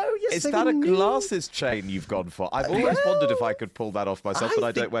 So no, yes, Is they that were a new. glasses chain you've gone for? I've always wondered if I could pull that off myself, but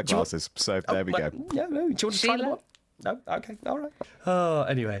I don't wear glasses, so there we go. Yeah, no. Do you want to try them Sheila? on? No. Okay. All right. Oh,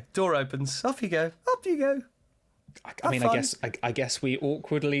 anyway, door opens. Off you go. Up you go. I mean, fun. I guess we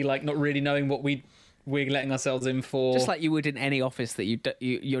awkwardly, like, not really knowing what we're letting ourselves in for. Just like you would in any office that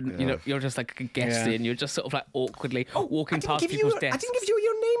you're just like a guest in. You're just sort of like awkwardly walking I didn't past give people's I desks. didn't give you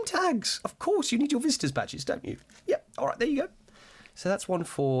your name tags. Of course, you need your visitors badges, don't you? Yep. All right, there you go. So that's one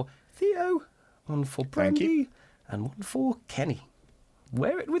for Theo, one for Brandy, and one for Kenny.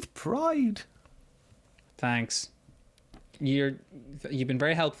 Wear it with pride. Thanks. You've been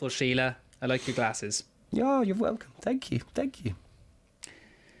very helpful, Sheila. I like your glasses. Yeah, you're welcome. Thank you.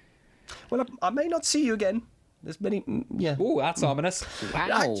 Well, I may not see you again. There's many. Yeah. Oh, that's ominous.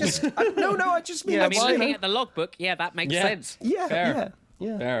 Wow. I just mean. I mean, looking at the logbook, that makes Yeah. sense. Yeah. Fair.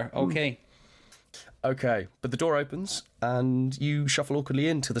 Yeah. There. Okay. Okay, but the door opens and you shuffle awkwardly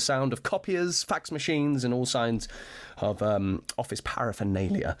into the sound of copiers, fax machines, and all signs of office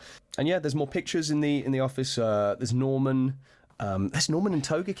paraphernalia. And there's more pictures in the office. There's Norman. There's Norman and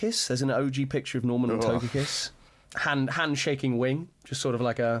Togekiss. There's an OG picture of Norman and Togekiss. Hand shaking wing, just sort of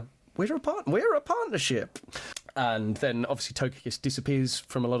like we're a partnership. And then obviously Togekiss disappears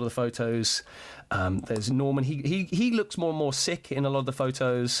from a lot of the photos. There's Norman. He looks more and more sick in a lot of the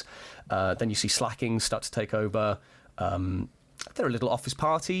photos. Then you see slacking start to take over. There are little office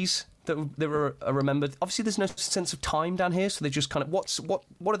parties that are remembered. Obviously, there's no sense of time down here, so they just kind of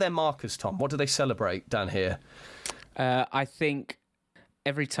what are their markers, Tom? What do they celebrate down here? I think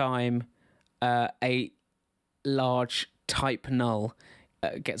every time a large type null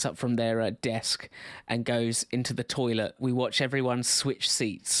gets up from their desk and goes into the toilet, we watch everyone switch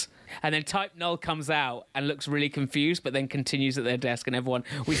seats. And then type null comes out and looks really confused, but then continues at their desk, and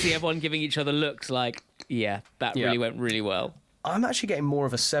we see everyone giving each other looks like, that really went really well. I'm actually getting more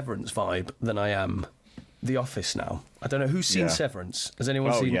of a Severance vibe than I am The Office now. I don't know who's seen Severance. Has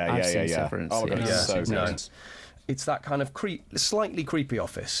anyone seen? I've seen Severance, Oh my God, yeah. it's so No. good. It's that kind of slightly creepy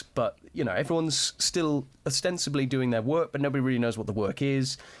office, but everyone's still ostensibly doing their work, but nobody really knows what the work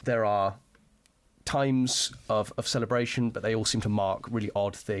is. There are times of celebration, but they all seem to mark really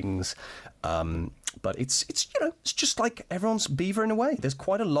odd things. But it's it's just like everyone's beavering away. There's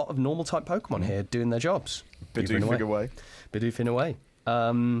quite a lot of normal type Pokemon here doing their jobs. Bidoofing away. Bidoofing away.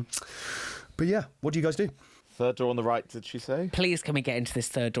 But yeah, what do you guys do? Third door on the right, did she say? Please, can we get into this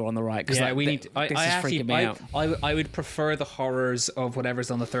third door on the right? Because We need. this is freaking me out. I would prefer the horrors of whatever's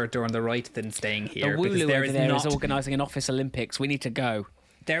on the third door on the right than staying here. The because Wooloo there over is there not, is organising an office Olympics. We need to go.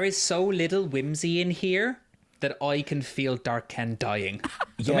 There is so little whimsy in here that I can feel Dark Ken dying.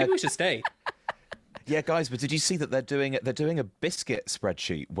 So maybe we should stay. Yeah, guys, but did you see that they're doing a biscuit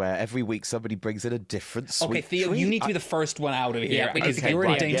spreadsheet where every week somebody brings in a different sweet Okay, Theo, treat? you need to be the first one out of here because okay, you're in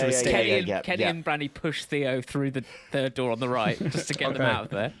a right. dangerous state. Kenny and Brandy push Theo through the third door on the right just to get them out of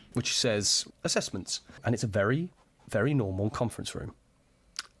there. Which says assessments, and it's a very, very normal conference room.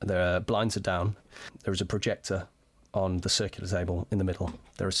 The blinds are down. There is a projector on the circular table in the middle.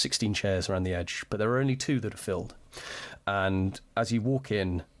 There are 16 chairs around the edge, but there are only 2 that are filled. And as you walk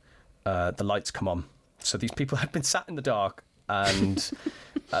in, the lights come on. So these people have been sat in the dark, and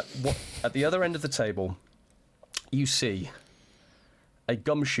at the other end of the table, you see a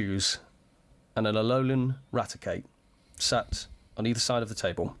Gumshoes and an Alolan Raticate sat on either side of the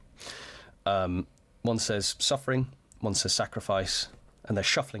table. One says suffering, one says sacrifice, and they're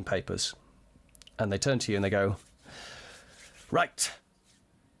shuffling papers. And they turn to you and they go, right,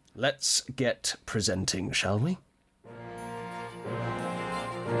 let's get presenting, shall we?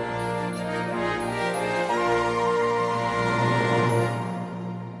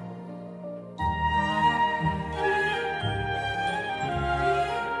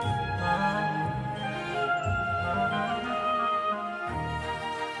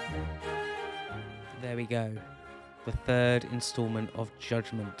 There we go. The third instalment of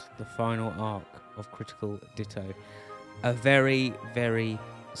Judgement, the final arc of Critical Ditto. A very, very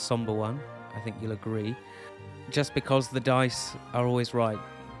somber one, I think you'll agree. Just because the dice are always right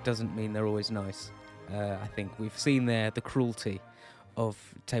doesn't mean they're always nice. I think we've seen there the cruelty of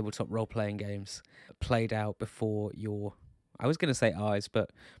tabletop role-playing games played out before your, I was going to say eyes,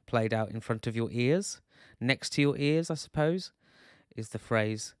 but played out in front of your ears, next to your ears, I suppose, is the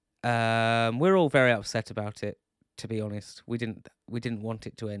phrase. We're all very upset about it, to be honest. We didn't want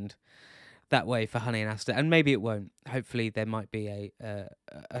it to end that way for Honey and Aster, and maybe it won't. Hopefully there might be a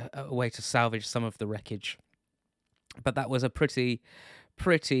way to salvage some of the wreckage. But that was a pretty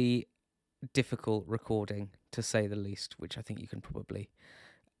difficult recording, to say the least, which I think you can probably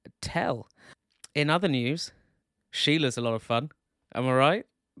tell. In other news, Sheila's a lot of fun. Am I right?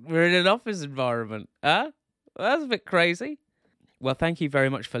 We're in an office environment. Huh? Well, that's a bit crazy. Well, thank you very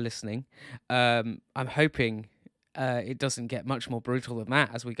much for listening. I'm hoping it doesn't get much more brutal than that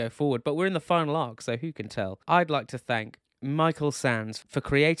as we go forward, but we're in the final arc, so who can tell? I'd like to thank Michael Sands for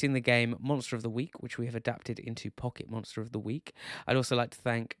creating the game Monster of the Week, which we have adapted into Pocket Monster of the Week. I'd also like to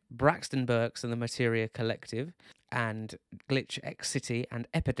thank Braxton Burks and the Materia Collective, and Glitch X City and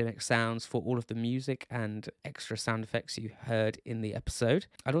Epidemic Sounds for all of the music and extra sound effects you heard in the episode.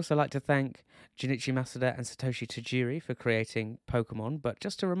 I'd also like to thank Junichi Masuda and Satoshi Tajiri for creating Pokemon, but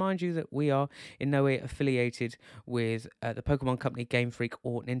just to remind you that we are in no way affiliated with the Pokemon Company, Game Freak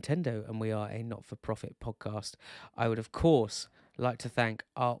or Nintendo, and we are a not-for-profit podcast. I would, of course, like to thank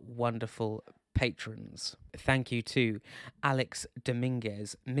our wonderful patrons. Thank you to Alex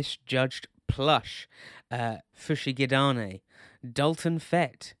Dominguez, Misjudged Plush, Fushigidane, Dalton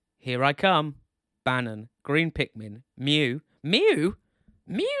Fett, Here I Come, Bannon, Green Pikmin, Mew.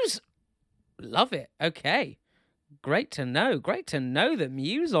 Mew's, love it. Okay, great to know that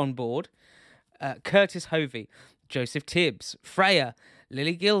Mew's on board. Curtis Hovey, Joseph Tibbs, Freya,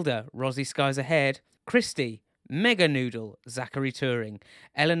 Lily Gilder, Rosie Skies Ahead, Christy, Mega Noodle, Zachary Turing,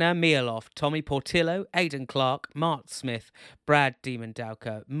 Eleanor Mieloff, Tommy Portillo, Aidan Clark, Mark Smith, Brad Demon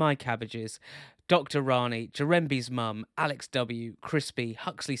Dowker, My Cabbages, Dr. Rani, Jeremby's Mum, Alex W, Crispy,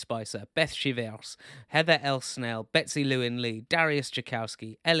 Huxley Spicer, Beth Chivers, Heather L. Snell, Betsy Lewin Lee, Darius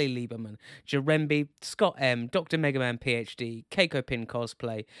Jakowski, Ellie Lieberman, Jeremby, Scott M, Dr. Megaman PhD, Keiko Pin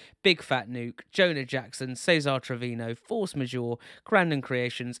Cosplay, Big Fat Nuke, Jonah Jackson, Cesar Trevino, Force Majeure, Crandon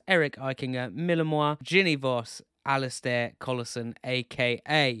Creations, Eric Eichinger, Millamois, Ginny Voss, Alistair Collison,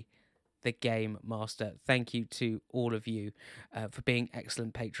 a.k.a. the Game Master. Thank you to all of you for being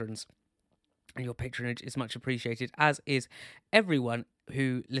excellent patrons. And your patronage is much appreciated, as is everyone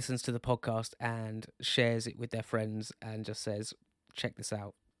who listens to the podcast and shares it with their friends and just says, check this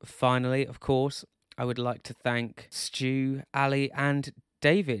out. Finally, of course, I would like to thank Stu, Ali, and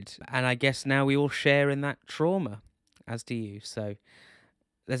David. And I guess now we all share in that trauma, as do you. So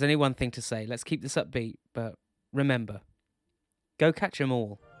there's only one thing to say. Let's keep this upbeat, but remember, go catch 'em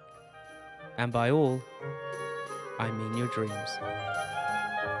all. And by all, I mean your dreams.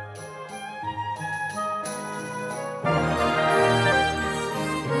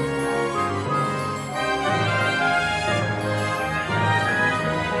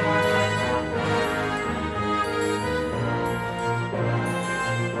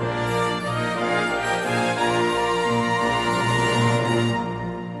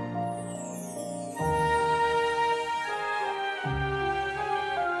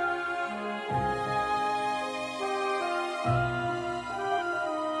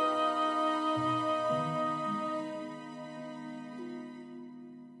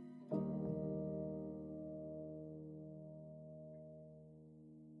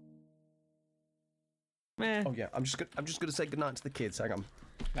 Oh yeah, I'm just gonna say goodnight to the kids. Hang on.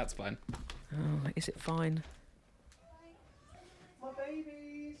 That's fine. Oh, is it fine? My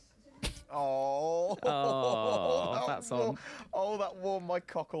babies. Oh. Oh, that's on. Oh, that warmed my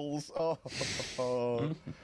cockles. Oh.